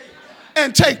again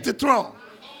and take the throne.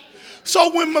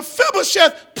 So when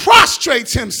Mephibosheth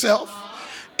prostrates himself,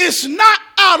 it's not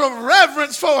out of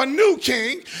reverence for a new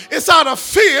king, it's out of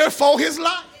fear for his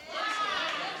life.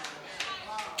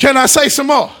 Can I say some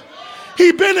more?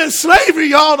 He's been in slavery,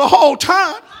 y'all, the whole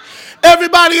time.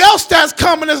 Everybody else that's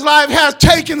come in his life has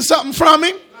taken something from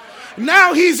him.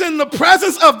 Now he's in the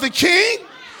presence of the king,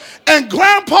 and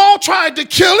grandpa tried to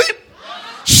kill him.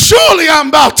 Surely I'm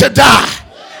about to die.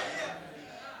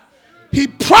 He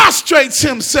prostrates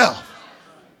himself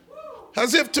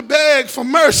as if to beg for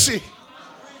mercy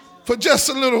for just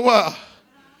a little while.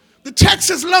 The text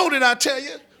is loaded, I tell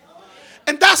you.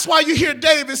 And that's why you hear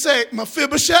David say,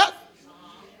 Mephibosheth,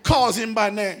 calls him by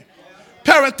name.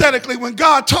 Parenthetically, when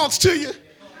God talks to you,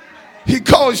 he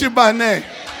calls you by name.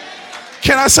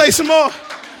 Can I say some more?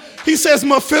 He says,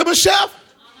 Mephibosheth,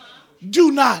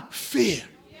 do not fear.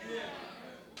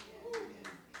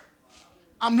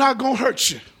 I'm not going to hurt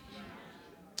you.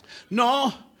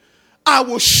 No, I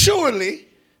will surely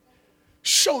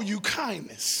show you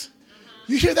kindness.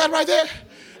 You hear that right there?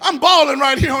 I'm balling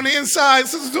right here on the inside.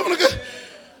 Sister Donica.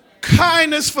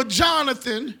 Kindness for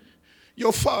Jonathan,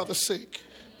 your father's sake.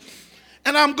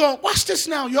 And I'm going, watch this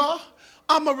now, y'all.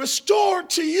 I'm going to restore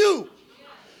to you,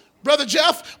 Brother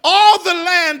Jeff, all the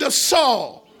land of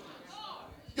Saul,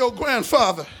 your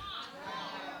grandfather.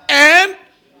 And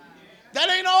that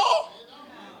ain't all.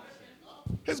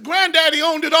 His granddaddy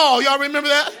owned it all. Y'all remember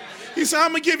that? He said,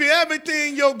 I'm going to give you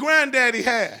everything your granddaddy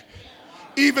had,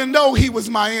 even though he was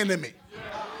my enemy.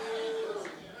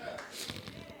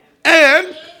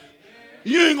 And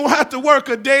you ain't going to have to work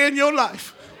a day in your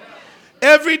life.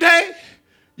 Every day,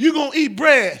 you're going to eat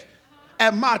bread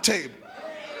at my table.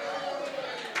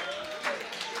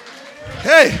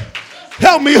 Hey,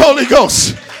 help me, Holy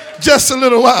Ghost, just a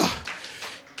little while.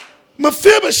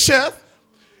 Mephibosheth,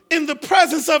 in the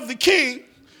presence of the king,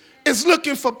 is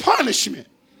looking for punishment.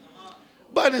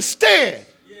 But instead,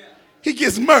 he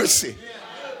gets mercy.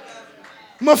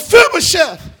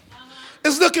 Mephibosheth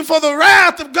is looking for the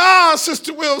wrath of God,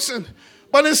 Sister Wilson.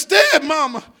 But instead,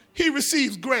 Mama, he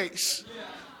receives grace.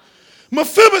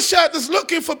 Mephibosheth is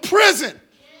looking for prison,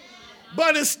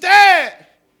 but instead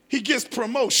he gets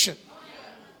promotion.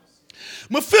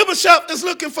 Mephibosheth is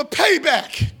looking for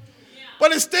payback,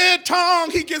 but instead,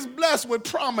 he gets blessed with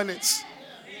prominence.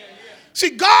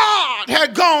 See, God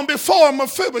had gone before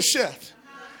Mephibosheth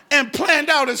and planned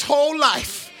out his whole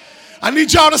life. I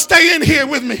need y'all to stay in here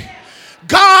with me.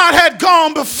 God had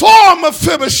gone before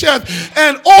Mephibosheth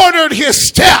and ordered his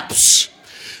steps.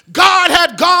 God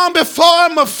had gone before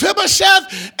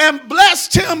Mephibosheth and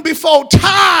blessed him before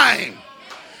time.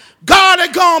 God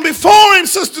had gone before him,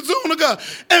 Sister Zuniga,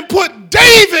 and put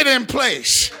David in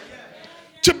place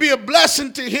to be a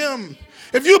blessing to him.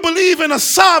 If you believe in a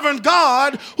sovereign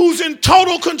God who's in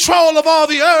total control of all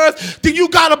the earth, then you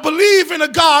got to believe in a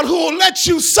God who will let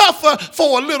you suffer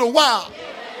for a little while.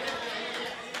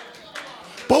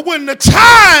 But when the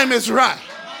time is right,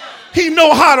 he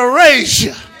know how to raise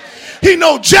you. He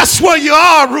knows just where you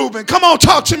are, Reuben. Come on,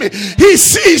 talk to me. He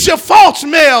sees your false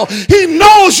mail. He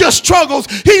knows your struggles.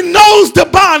 He knows the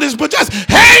bondage, but just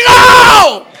hang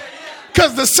on.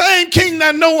 Because the same king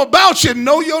that know about you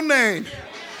know your name.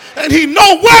 And he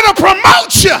know where to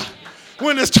promote you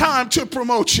when it's time to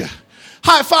promote you.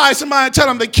 High five somebody and tell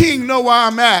them the king know where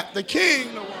I'm at. The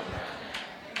king know where I'm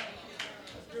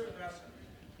at.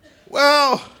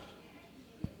 Well,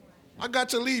 I got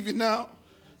to leave you now.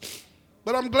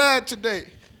 But I'm glad today.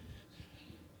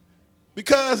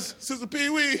 Because, Sister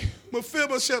Pee-wee,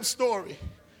 Mephibosheth's story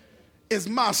is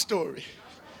my story.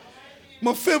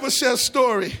 Mephibosheth's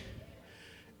story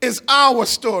is our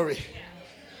story.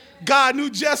 God knew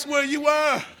just where you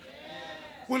were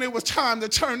when it was time to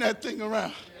turn that thing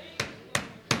around.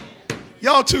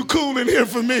 Y'all too cool in here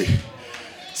for me.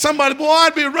 Somebody, boy,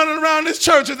 I'd be running around this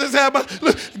church with this hat. But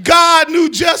look, God knew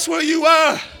just where you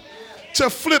were to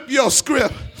flip your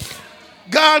script.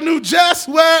 God knew just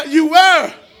where you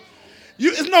were.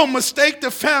 It's no mistake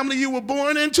the family you were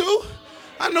born into.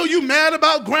 I know you mad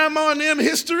about grandma and them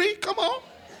history. Come on.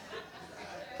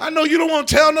 I know you don't want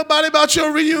to tell nobody about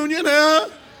your reunion, huh?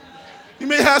 You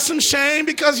may have some shame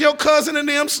because your cousin and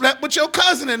them slept with your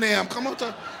cousin and them. Come on.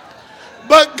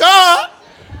 But God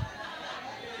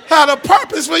had a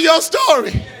purpose for your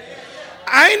story.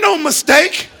 I ain't no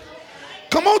mistake.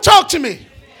 Come on, talk to me.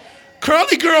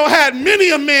 Curly Girl had many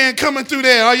a man coming through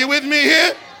there. Are you with me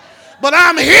here? But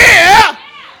I'm here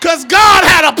because God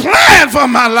had a plan for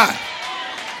my life.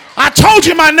 I told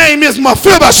you my name is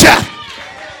Mephibosheth.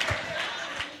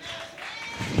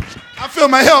 I feel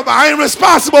my help. I ain't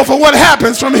responsible for what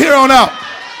happens from here on out.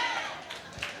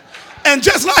 And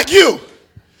just like you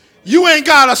ain't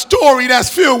got a story that's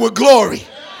filled with glory.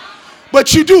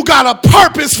 But you do got a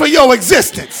purpose for your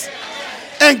existence.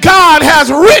 And God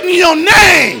has written your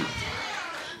name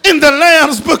in the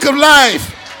Lamb's book of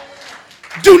life.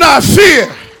 Do not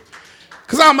fear,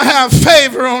 because I'm going to have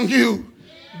favor on you,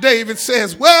 David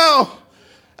says. Well,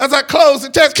 as I close the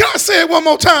text, can I say it one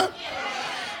more time?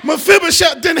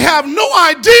 Mephibosheth didn't have no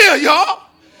idea, y'all,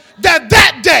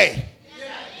 that day,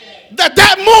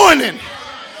 that morning,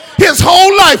 his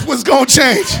whole life was going to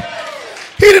change.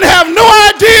 He didn't have no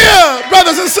idea,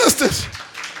 brothers and sisters,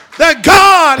 that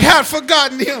God had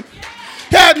forgotten him.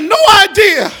 He had no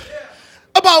idea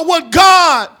about what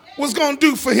God was going to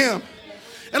do for him.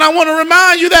 And I want to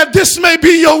remind you that this may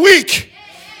be your week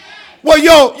where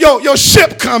your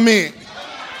ship come in.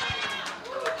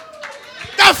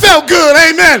 That felt good,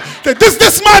 amen. That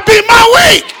this might be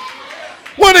my week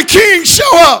when the king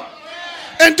show up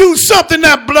and do something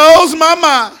that blows my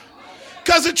mind.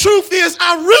 Because the truth is,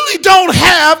 I really don't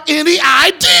have any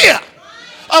idea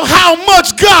of how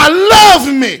much God loves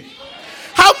me,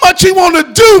 how much he want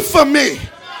to do for me.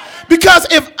 Because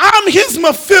if I'm his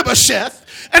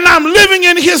Mephibosheth and I'm living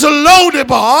in his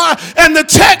Lodebar and the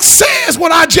text says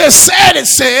what I just said it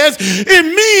says, it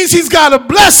means he's got a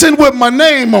blessing with my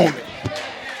name on it.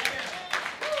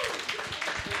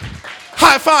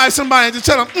 High five somebody to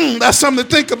tell them, that's something to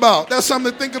think about. That's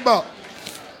something to think about.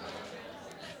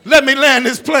 Let me land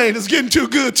this plane. It's getting too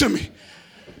good to me.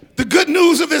 The good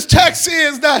news of this text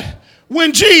is that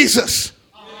when Jesus,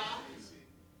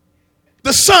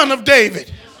 the son of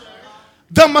David,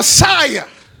 the Messiah,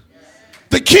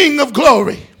 the King of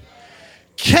glory,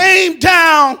 came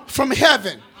down from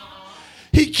heaven,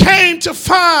 he came to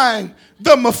find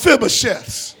the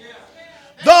Mephibosheths,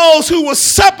 those who were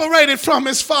separated from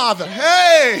his father,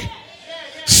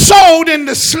 sold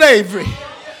into slavery,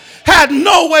 had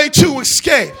no way to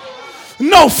escape,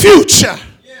 no future,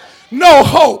 no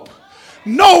hope,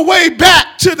 no way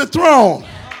back to the throne.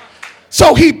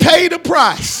 So he paid a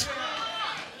price,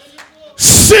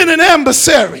 sent an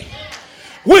emissary,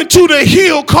 went to the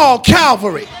hill called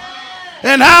Calvary,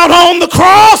 and out on the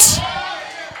cross,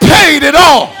 paid it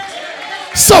all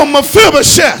so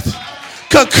Mephibosheth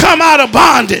could come out of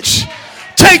bondage,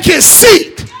 take his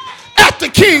seat at the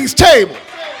king's table.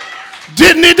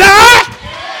 Didn't he die?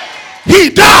 He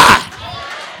died.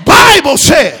 Bible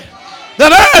said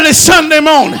that early Sunday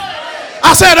morning,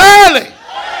 I said early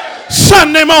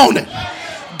Sunday morning,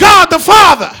 God the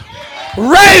Father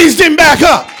raised him back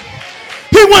up.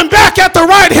 He went back at the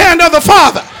right hand of the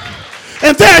Father,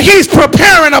 and there he's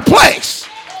preparing a place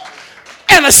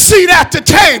and a seat at the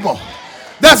table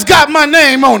that's got my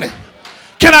name on it.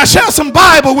 Can I share some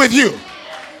Bible with you?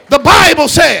 The Bible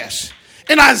says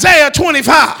in Isaiah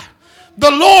 25,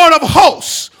 the Lord of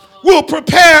hosts will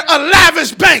prepare a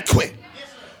lavish banquet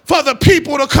for the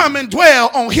people to come and dwell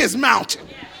on his mountain.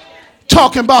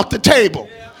 Talking about the table.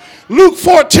 Luke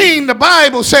 14, the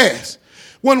Bible says,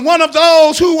 when one of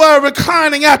those who were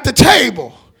reclining at the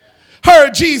table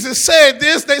heard Jesus say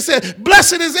this, they said,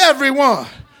 blessed is everyone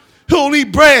who will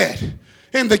eat bread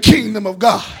in the kingdom of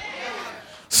God.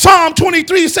 Psalm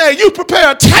 23 said, you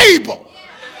prepare a table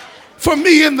for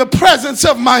me in the presence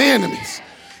of my enemies.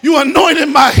 You anointed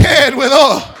my head with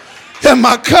oil and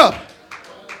my cup.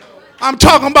 I'm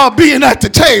talking about being at the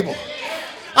table.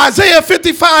 Isaiah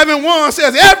 55:1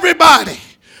 says, everybody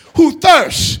who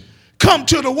thirsts, come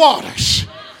to the waters.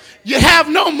 You have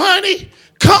no money?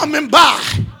 Come and buy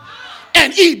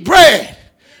and eat bread.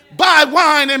 Buy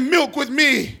wine and milk with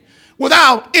me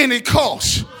without any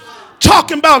cost.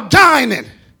 Talking about dining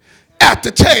at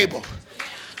the table.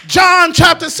 John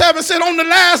chapter 7 said, on the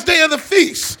last day of the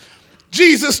feast,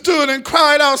 Jesus stood and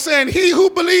cried out saying, he who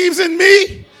believes in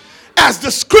me, as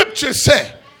the scripture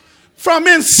said, from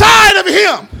inside of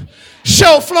him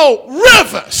shall flow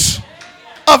rivers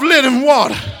of living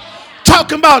water.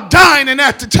 Talking about dining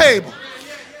at the table.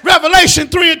 Revelation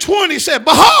 3:20 said,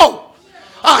 behold,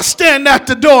 I stand at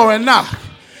the door and knock.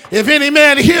 If any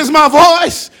man hears my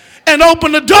voice and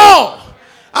open the door,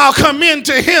 I'll come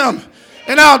into him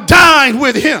and I'll dine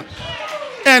with him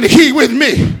and he with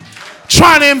me.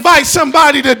 Trying to invite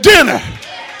somebody to dinner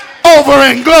over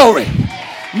in glory.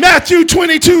 Matthew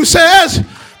 22 says,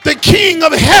 the king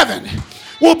of heaven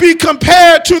will be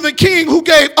compared to the king who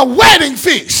gave a wedding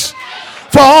feast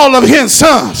for all of his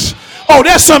sons. Oh,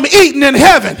 there's some eating in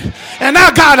heaven, and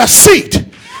I got a seat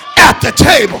at the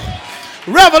table.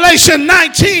 Revelation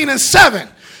 19:7.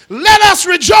 Let us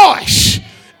rejoice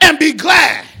and be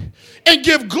glad and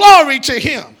give glory to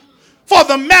him, for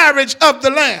the marriage of the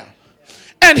Lamb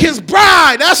and his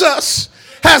bride, that's us,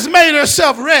 has made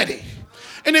herself ready.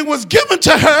 And it was given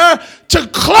to her to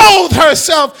clothe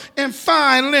herself in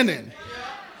fine linen,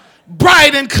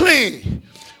 bright and clean.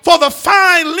 For the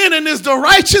fine linen is the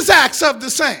righteous acts of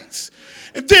the saints.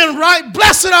 And then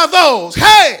blessed are those,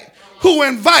 who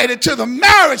invited to the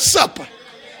marriage supper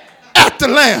at the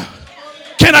Lamb.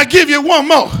 Can I give you one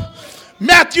more?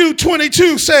 Matthew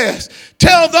 22 says,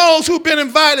 tell those who've been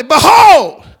invited,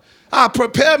 behold, I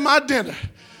prepared my dinner.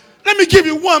 Let me give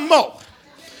you one more.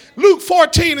 Luke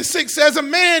 14:6 says, a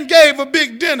man gave a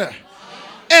big dinner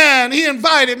and he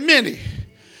invited many.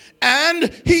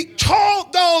 And he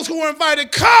told those who were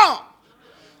invited, come,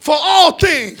 for all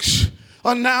things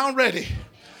are now ready.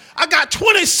 I got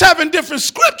 27 different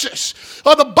scriptures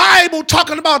of the Bible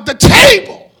talking about the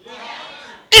table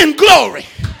in glory.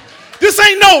 This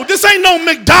ain't no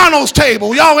McDonald's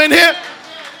table. Y'all in here?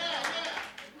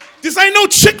 This ain't no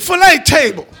Chick-fil-A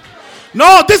table.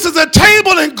 No, this is a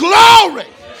table in glory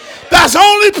that's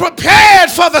only prepared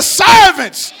for the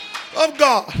servants of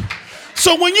God.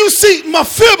 So when you see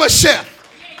Mephibosheth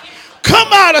come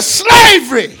out of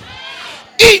slavery,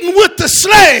 eating with the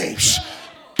slaves,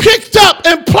 picked up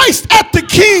and placed at the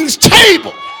king's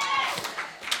table,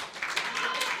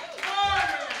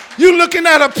 you're looking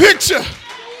at a picture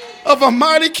of a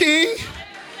mighty king,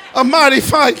 a mighty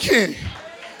fine king.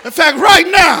 In fact, right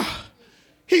now,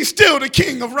 he's still the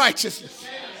king of righteousness.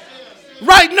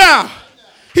 Right now,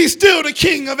 he's still the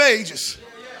king of ages.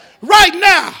 Right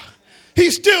now,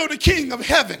 he's still the king of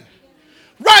heaven.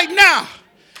 Right now,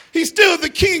 he's still the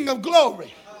king of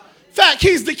glory. In fact,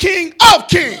 he's the king of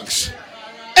kings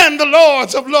and the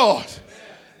lords of lords.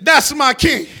 That's my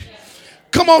king.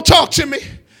 Come on, talk to me.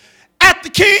 At the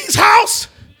king's house,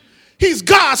 he's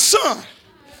God's son.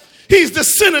 He's the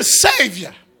sinner's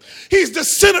savior. He's the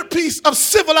centerpiece of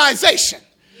civilization.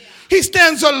 He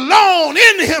stands alone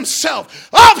in himself,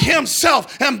 of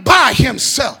himself, and by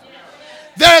himself.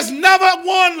 There's never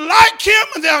one like him,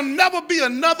 and there'll never be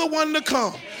another one to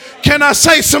come. Can I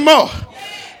say some more?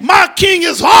 My king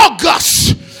is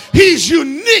august. He's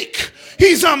unique.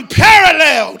 He's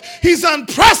unparalleled. He's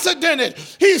unprecedented.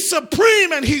 He's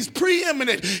supreme and he's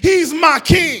preeminent. He's my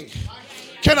king.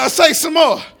 Can I say some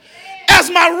more? As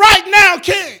my right now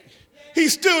king,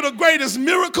 he's still the greatest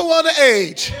miracle of the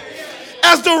age.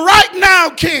 As the right now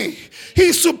king,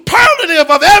 he's superlative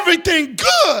of everything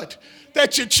good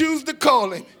that you choose to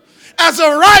call him. As a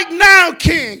right now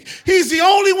king, he's the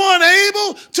only one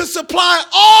able to supply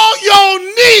all your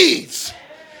needs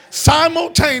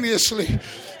simultaneously.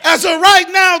 As a right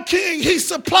now king, he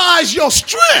supplies your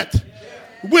strength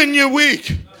when you're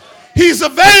weak. He's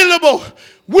available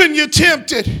when you're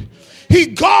tempted. He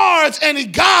guards and he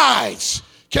guides.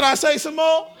 Can I say some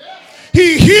more?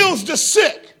 He heals the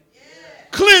sick,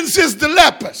 cleanses the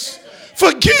lepers,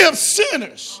 forgives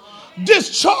sinners,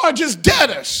 discharges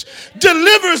debtors,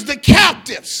 delivers the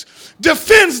captives,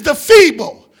 defends the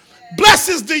feeble,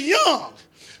 blesses the young,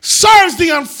 serves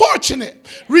the unfortunate,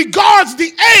 regards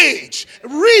the aged,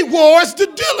 rewards the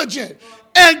diligent,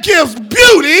 and gives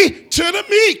beauty to the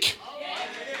meek.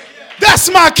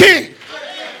 That's my king.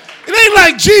 It ain't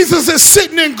like Jesus is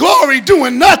sitting in glory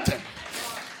doing nothing.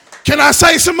 Can I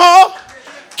say some more?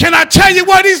 Can I tell you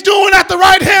what he's doing at the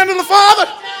right hand of the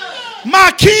Father?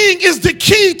 My king is the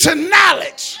key to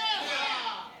knowledge.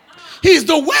 He's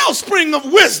the wellspring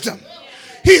of wisdom.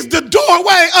 He's the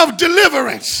doorway of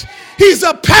deliverance. He's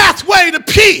a pathway to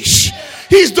peace.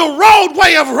 He's the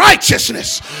roadway of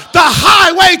righteousness, the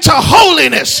highway to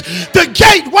holiness, the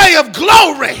gateway of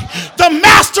glory, the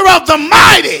master of the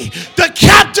mighty, the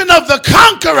captain of the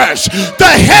conquerors, the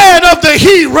head of the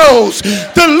heroes,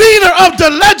 the leader of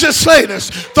the legislators,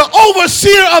 the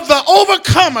overseer of the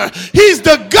overcomer. He's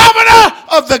the governor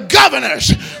of the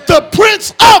governors, the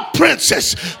prince of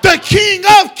princes, the king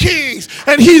of kings,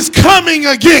 and he's coming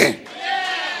again.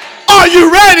 Are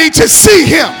you ready to see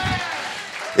him?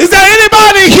 Is there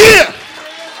anybody here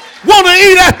want to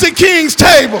eat at the king's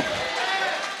table?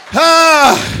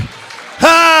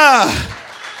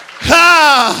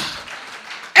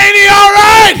 Ain't he all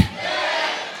right?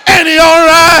 Ain't he all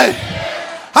right?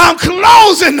 I'm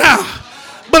closing now.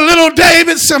 But little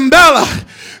David Simbella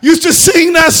used to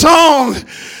sing that song.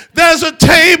 There's a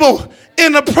table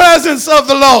in the presence of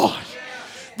the Lord.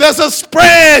 There's a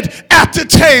spread at the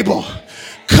table.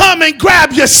 Come and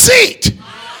grab your seat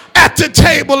at the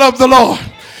table of the Lord.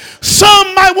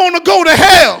 Some might want to go to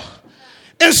hell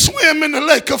and swim in the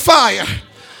lake of fire.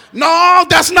 No,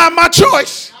 that's not my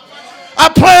choice. I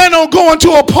plan on going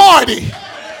to a party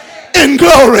in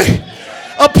glory.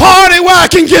 A party where I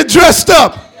can get dressed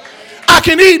up. I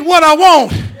can eat what I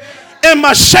want and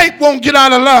my shape won't get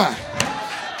out of line.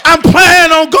 I'm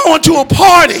planning on going to a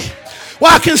party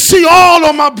where I can see all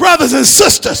of my brothers and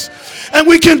sisters and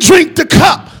we can drink the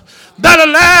cup that'll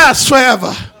last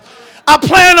forever. I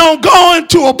plan on going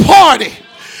to a party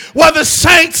where the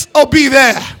saints will be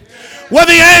there, where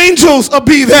the angels will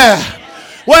be there,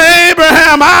 where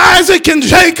Abraham, Isaac, and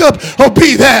Jacob will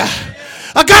be there.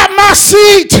 I got my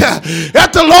seat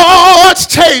at the Lord's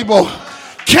table.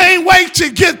 Can't wait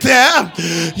to get there.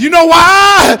 You know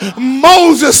why?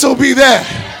 Moses will be there.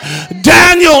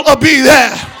 Daniel will be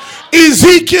there.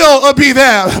 Ezekiel will be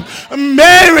there.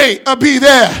 Mary will be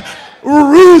there.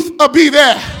 Ruth will be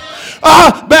there.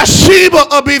 Bathsheba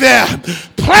will be there.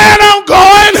 Plan on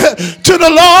going to the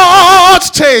Lord's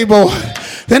table.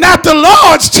 Then at the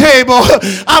Lord's table,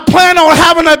 I plan on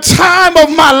having a time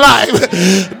of my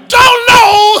life. Don't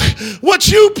know what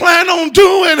you plan on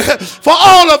doing for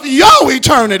all of your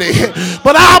eternity,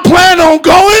 but I plan on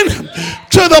going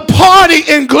to the party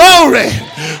in glory,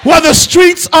 where the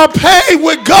streets are paved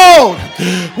with gold,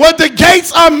 where the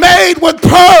gates are made with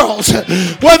pearls,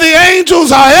 where the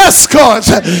angels are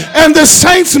escorts, and the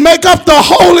saints make up the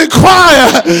holy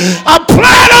choir. I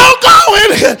plan on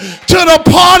going to the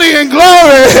party in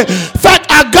glory. In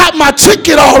fact, I got my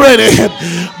ticket already.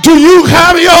 Do you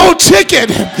have your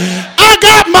ticket? I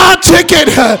got my ticket.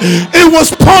 It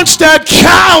was punched at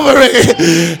Calvary.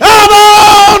 I'm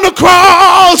on the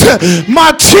cross.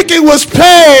 My ticket was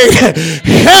paid.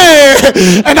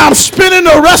 Hey, and I'm spending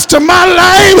the rest of my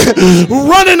life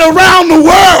running around the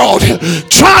world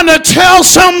trying to tell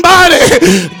somebody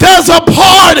there's a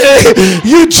party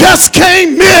you just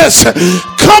can't miss.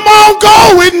 Come on,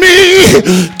 go with me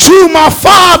to my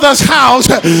Father's house.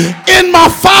 In my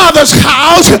Father's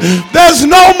house, there's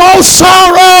no more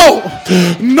sorrow,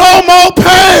 no more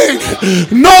pain,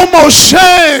 no more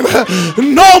shame,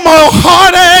 no more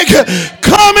heartache.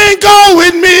 Come and go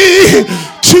with me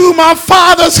to my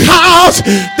Father's house.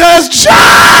 There's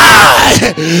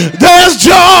joy. There's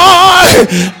joy.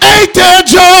 Ain't there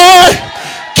joy?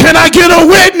 Can I get a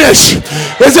witness?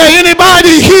 Is there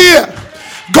anybody here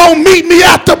gonna meet me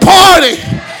at the party?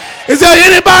 Is there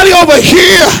anybody over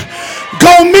here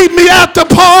gonna meet me at the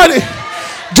party?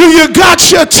 Do you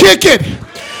got your ticket?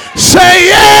 Say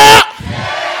yeah.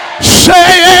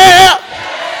 Say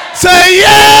yeah. Say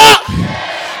yeah.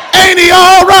 Ain't he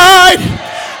all right?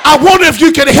 I wonder if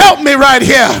you can help me right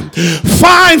here.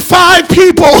 Find 5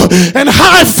 people and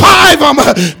high five them.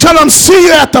 Tell them, see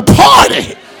you at the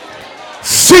party.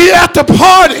 See you at the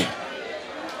party.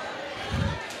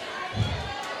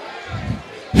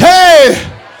 Hey,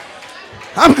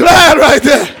 I'm glad right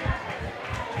there.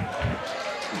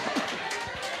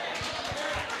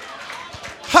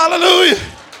 Hallelujah.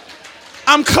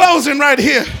 I'm closing right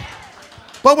here.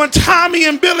 But when Tommy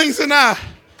and Billings and I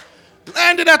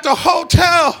landed at the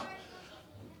Hotel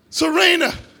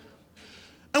Serena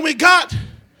and we got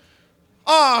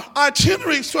our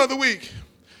itineraries for the week,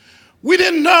 we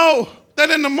didn't know that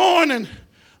in the morning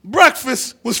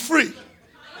breakfast was free.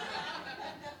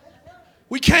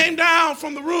 We came down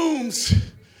from the rooms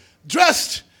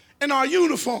dressed in our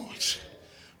uniforms,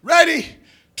 ready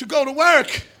to go to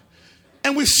work,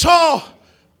 and we saw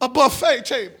a buffet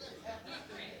table.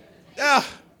 Yeah,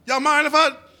 y'all mind if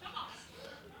I?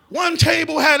 One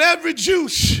table had every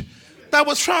juice that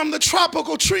was from the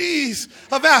tropical trees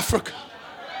of Africa.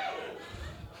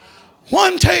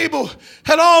 One table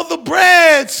had all the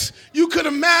breads you could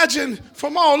imagine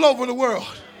from all over the world.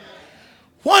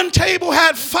 One table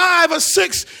had 5 or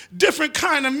 6 different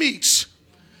kind of meats.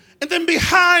 And then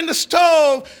behind the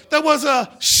stove, there was a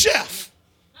chef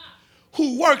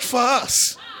who worked for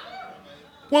us.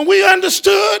 When we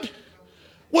understood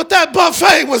what that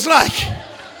buffet was like,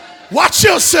 watch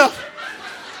yourself.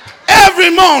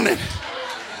 Every morning,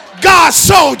 God's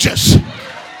soldiers,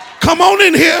 come on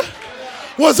in here,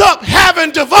 was up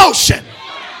having devotion.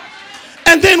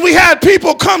 And then we had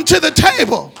people come to the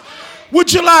table.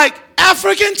 Would you like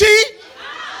African tea,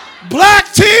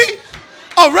 black tea,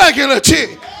 or regular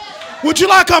tea? Would you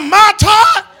like a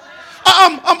Mata,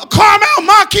 caramel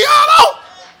macchiato,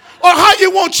 or how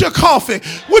you want your coffee?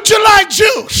 Would you like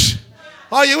juice?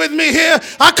 Are you with me here?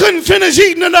 I couldn't finish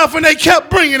eating enough and they kept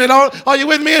bringing it on. Are you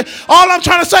with me here? All I'm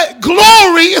trying to say,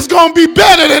 glory is going to be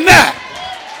better than that.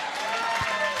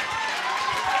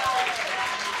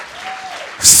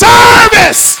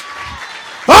 Service.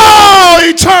 Oh,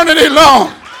 eternity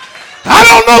long. I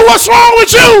don't know what's wrong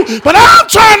with you, but I'm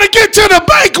trying to get to the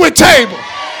banquet table.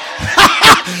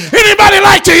 Anybody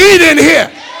like to eat in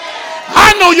here?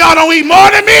 I know y'all don't eat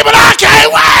more than me, but I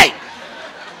can't wait.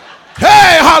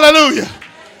 Hey, hallelujah.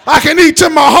 I can eat to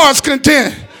my heart's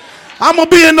content. I'm going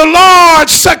to be in the large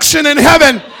section in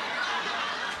heaven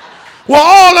where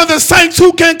all of the saints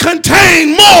who can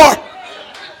contain more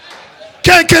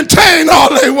can contain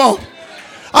all they want.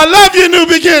 I love you, New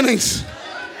Beginnings.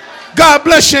 God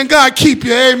bless you and God keep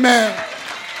you. Amen.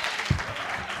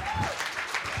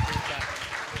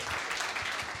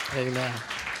 Amen.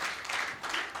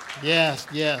 Yes,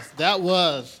 that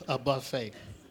was a buffet.